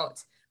they're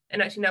not.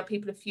 And actually now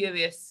people are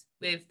furious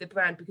with the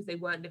brand because they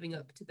weren't living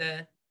up to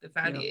the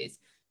values.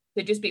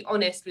 So just be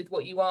honest with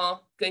what you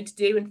are going to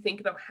do and think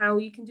about how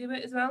you can do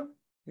it as well.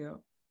 Yeah.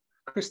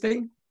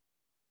 Christine?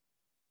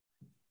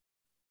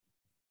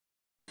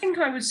 I think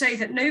I would say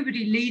that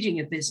nobody leading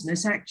a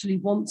business actually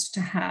wants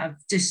to have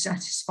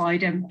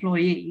dissatisfied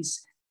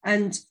employees.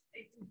 And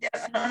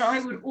I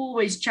would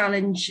always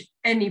challenge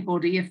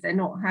anybody, if they're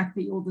not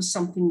happy or there's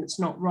something that's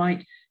not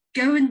right,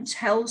 go and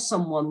tell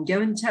someone,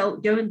 go and tell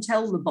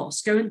the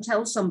boss, go and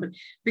tell somebody,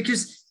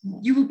 because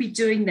you will be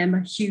doing them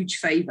a huge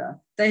favor.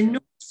 They're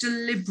not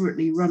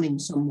deliberately running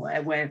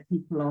somewhere where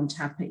people aren't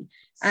happy.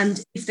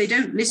 And if they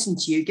don't listen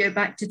to you, go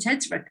back to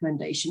Ted's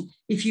recommendation.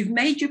 If you've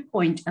made your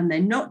point and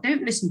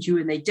don't listen to you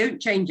and they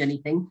don't change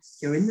anything,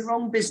 you're in the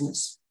wrong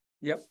business.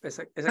 Yep, it's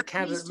a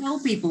candidate. Tell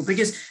people,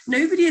 because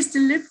nobody is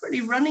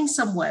deliberately running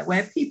somewhere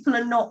where people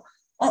are not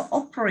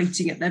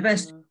operating at their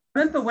best.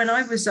 Remember when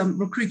I was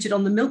recruited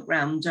on the milk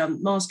round,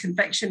 Mars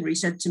Confectionery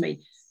said to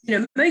me,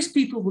 most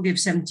people will give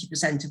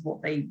 70% of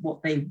what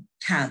they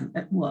can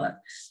at work.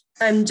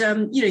 And,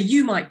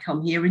 you might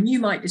come here and you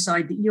might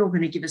decide that you're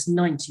going to give us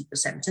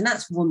 90%, and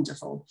that's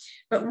wonderful.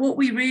 But what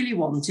we really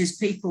want is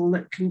people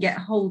that can get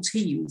whole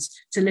teams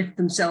to lift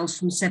themselves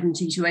from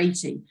 70 to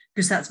 80,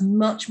 because that's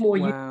much more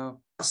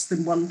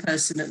than one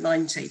person at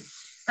 90.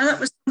 And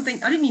that was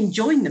something, I didn't even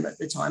join them at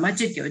the time. I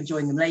did go and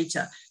join them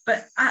later.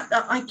 But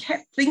I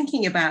kept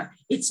thinking about,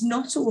 it's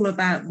not all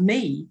about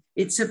me.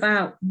 It's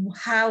about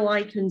how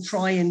I can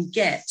try and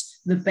get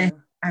the best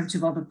out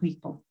of other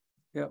people.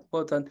 Yeah,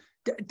 well done.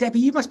 Debbie,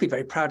 you must be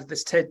very proud of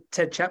this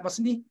TED chap,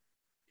 mustn't you?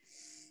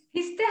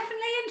 He's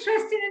definitely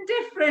interesting and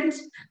different.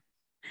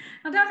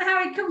 I don't know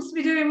how he comes to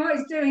be doing what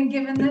he's doing,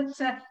 given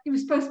that he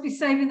was supposed to be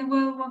saving the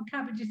world one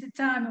cabbage at a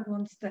time at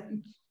one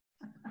stage.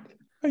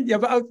 Yeah,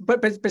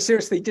 but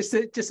seriously, just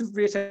to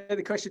reiterate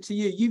the question to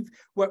you, you've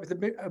worked with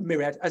a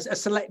myriad, a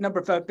select number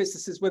of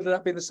businesses, whether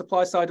that be on the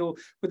supply side or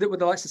with the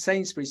likes of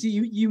Sainsbury's.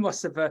 You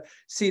must have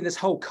seen this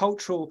whole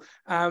cultural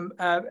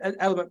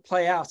element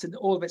play out in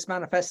all of its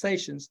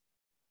manifestations.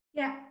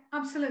 Yeah,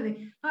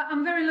 absolutely.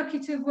 I'm very lucky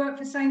to have worked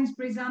for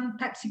Sainsbury's and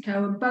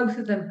PepsiCo, and both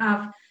of them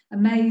have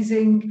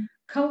amazing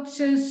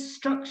cultures,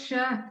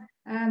 structure,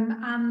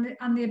 and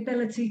the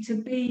ability to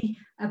be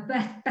a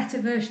better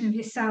version of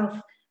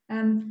yourself.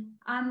 And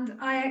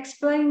I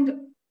explained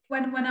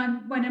when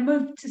I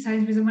moved to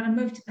Sainsbury's and when I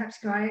moved to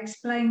PepsiCo, I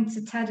explained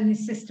to Ted and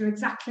his sister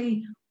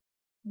exactly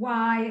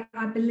why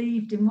I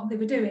believed in what they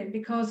were doing.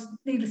 Because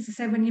needless to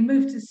say, when you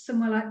move to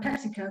somewhere like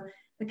PepsiCo,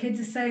 the kids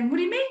are saying, "What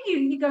do you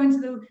mean you go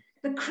into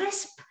the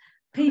crisp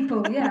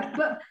people?" Yeah,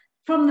 but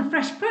from the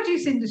fresh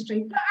produce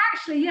industry. But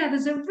actually, yeah,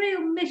 there's a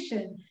real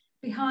mission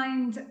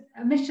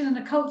and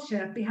a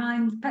culture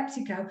behind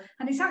PepsiCo,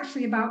 and it's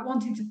actually about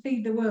wanting to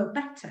feed the world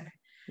better.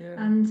 Yeah.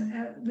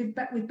 And with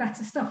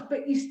better stuff.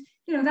 But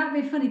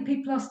that'd be funny.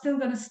 People are still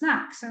going to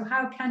snack. So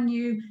how can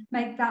you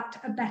make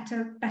that a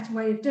better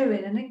way of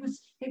doing? And it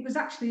was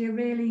actually a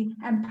really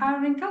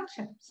empowering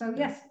culture. So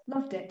yes,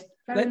 loved it.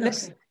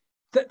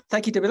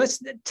 Thank you, Debbie.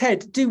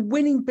 Ted, do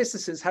winning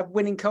businesses have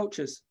winning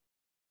cultures?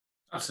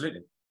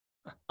 Absolutely.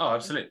 Oh,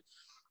 absolutely.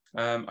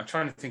 I'm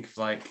trying to think of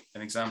like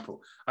an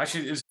example.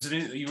 Actually,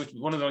 it was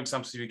one of the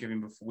examples you were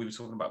giving before. We were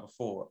talking about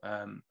before.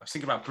 I was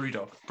thinking about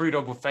Brewdog.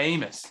 Brewdog were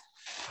famous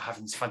for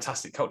having this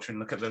fantastic culture, and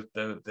look at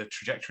the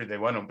trajectory they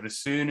went on. But as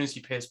soon as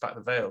you pierce back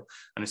the veil,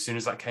 and as soon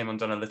as that came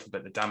undone a little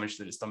bit, the damage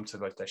that it's done to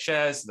both their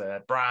shares,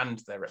 their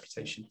brand, their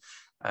reputation.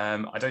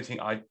 I don't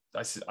think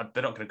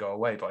they're not going to go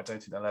away, but I don't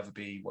think they'll ever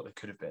be what they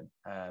could have been.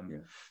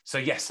 So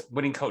yes,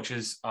 winning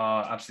cultures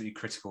are absolutely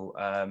critical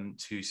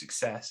to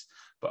success,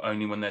 but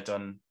only when they're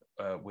done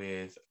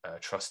with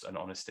trust and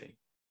honesty.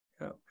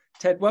 Yeah.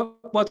 Ted, well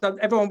done.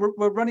 Everyone,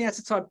 we're running out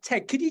of time.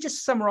 Ted, could you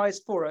just summarize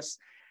for us?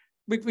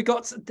 We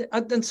got.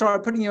 I'm sorry,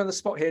 I'm putting you on the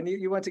spot here, and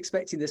you weren't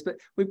expecting this, but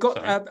we've got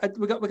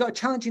a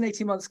challenging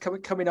 18 months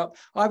coming up.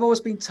 I've always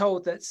been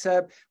told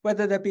that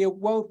whether there be a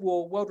world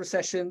war, world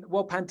recession,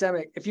 world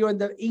pandemic, if you're in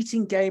the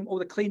eating game or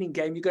the cleaning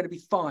game, you're going to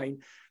be fine.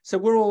 So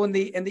we're all in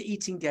the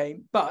eating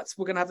game, but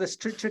we're going to have this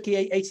tricky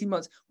 18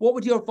 months. What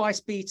would your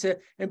advice be to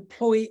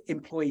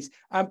employees,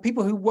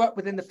 people who work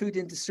within the food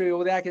industry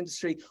or the ag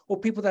industry, or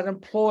people that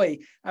employ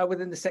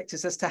within the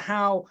sectors, as to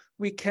how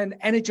we can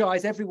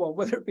energize everyone,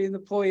 whether it be an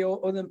employee or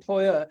an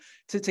employer,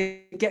 to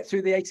get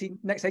through the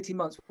next 18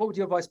 months? What would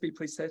your advice be,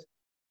 please, Ted?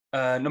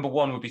 Number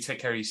one would be take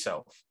care of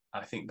yourself.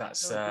 I think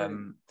that's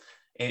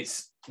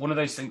it's one of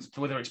those things,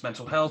 whether it's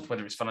mental health,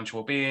 whether it's financial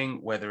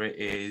well-being, whether it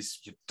is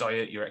your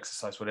diet, your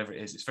exercise, whatever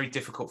it is, it's very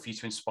difficult for you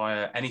to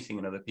inspire anything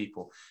in other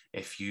people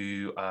if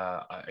you're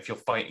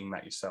fighting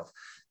that yourself.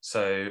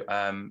 So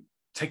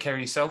take care of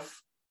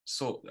yourself.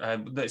 So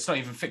it's not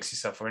even fix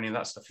yourself or any of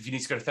that stuff. If you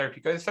need to go to therapy,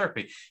 go to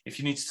therapy. If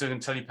you need to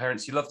tell your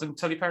parents you love them,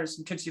 tell your parents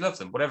and kids you love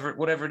them,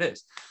 whatever it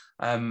is.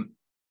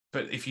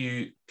 But if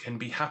you can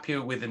be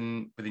happier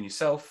within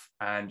yourself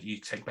and you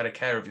take better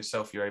care of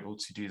yourself, you're able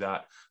to do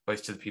that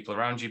both to the people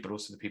around you, but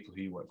also the people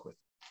who you work with.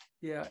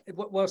 Yeah,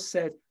 well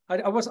said.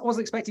 I wasn't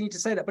expecting you to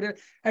say that, but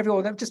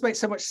everyone, that just makes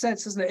so much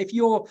sense, doesn't it? If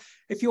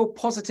you're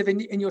positive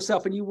in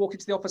yourself and you walk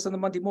into the office on the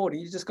Monday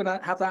morning, you're just going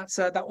to have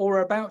that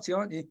aura about you,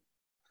 aren't you?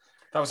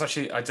 That was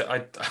actually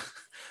that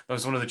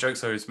was one of the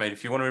jokes I always made.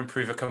 If you want to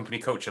improve a company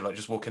culture, like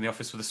just walk in the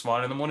office with a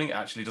smile in the morning, it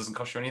actually doesn't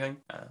cost you anything.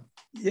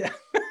 Yeah.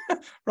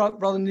 rather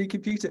than a new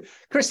computer.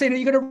 Christine, are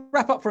you going to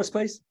wrap up for us,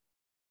 please?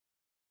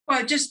 Well,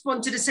 I just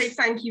wanted to say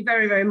thank you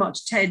very, very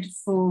much, Ted,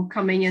 for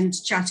coming and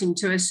chatting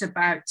to us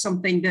about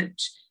something that,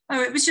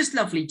 it was just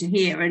lovely to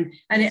hear. And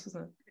it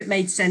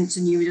made sense,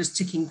 and you were just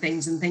ticking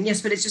things and things.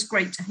 Yes, but it's just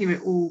great to hear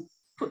it all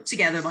put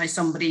together by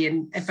somebody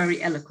and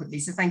very eloquently.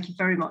 So thank you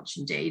very much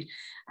indeed.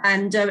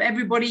 And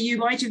everybody, you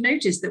might have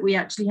noticed that we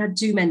actually had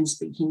two men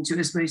speaking to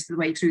us most of the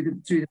way through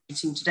the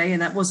meeting today,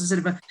 and that was a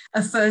sort of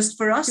a first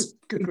for us.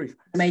 Good grief.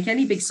 Make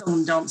any big song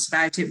and dance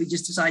about it. We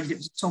just decided it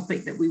was a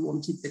topic that we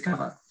wanted to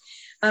cover.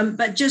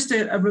 But just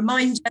a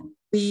reminder,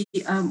 we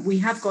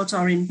have got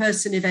our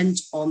in-person event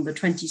on the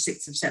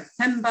 26th of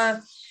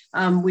September.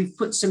 We've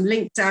put some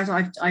links out.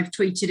 I've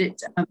tweeted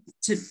it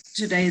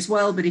today as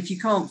well, but if you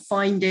can't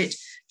find it,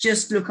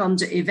 just look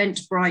under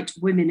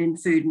Eventbrite Women in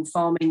Food and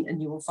Farming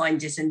and you will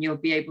find it, and you'll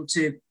be able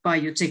to buy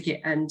your ticket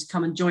and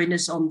come and join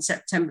us on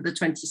September the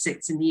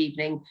 26th in the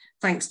evening.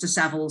 Thanks to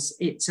Savills,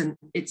 it's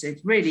a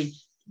really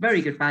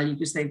very good value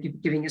because they're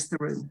giving us the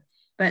room.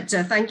 But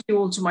thank you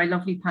all to my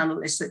lovely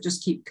panelists that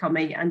just keep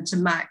coming, and to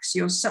Max,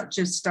 you're such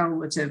a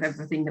stalwart of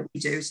everything that we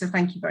do. So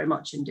thank you very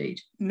much indeed.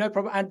 No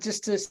problem. And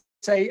just to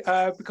say,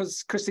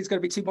 because Christine's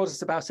going to be too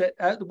modest about it,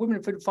 the Women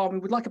in Food and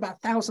Farming would like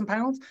about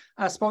 £1,000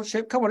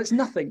 sponsorship. Come on, it's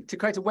nothing to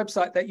create a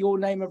website that your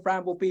name and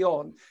brand will be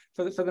on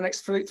for the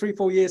next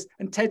 3-4 years.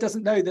 And Ted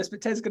doesn't know this,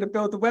 but Ted's going to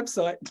build the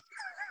website.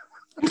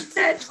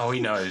 Oh, he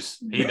knows.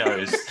 He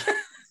knows.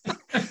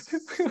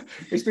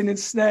 He's been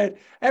ensnared.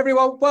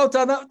 Everyone, well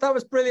done. That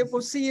was brilliant.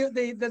 We'll see you at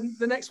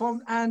the next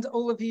one. And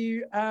all of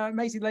you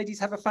amazing ladies,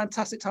 have a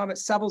fantastic time at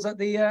Savills at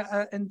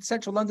the in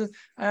central London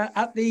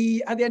at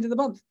the end of the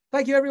month.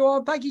 Thank you,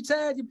 everyone. Thank you,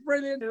 Ted. You're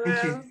brilliant.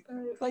 Thank you.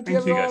 Thank you,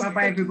 everyone.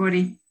 Bye,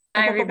 everybody.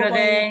 Bye,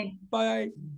 everybody. Bye.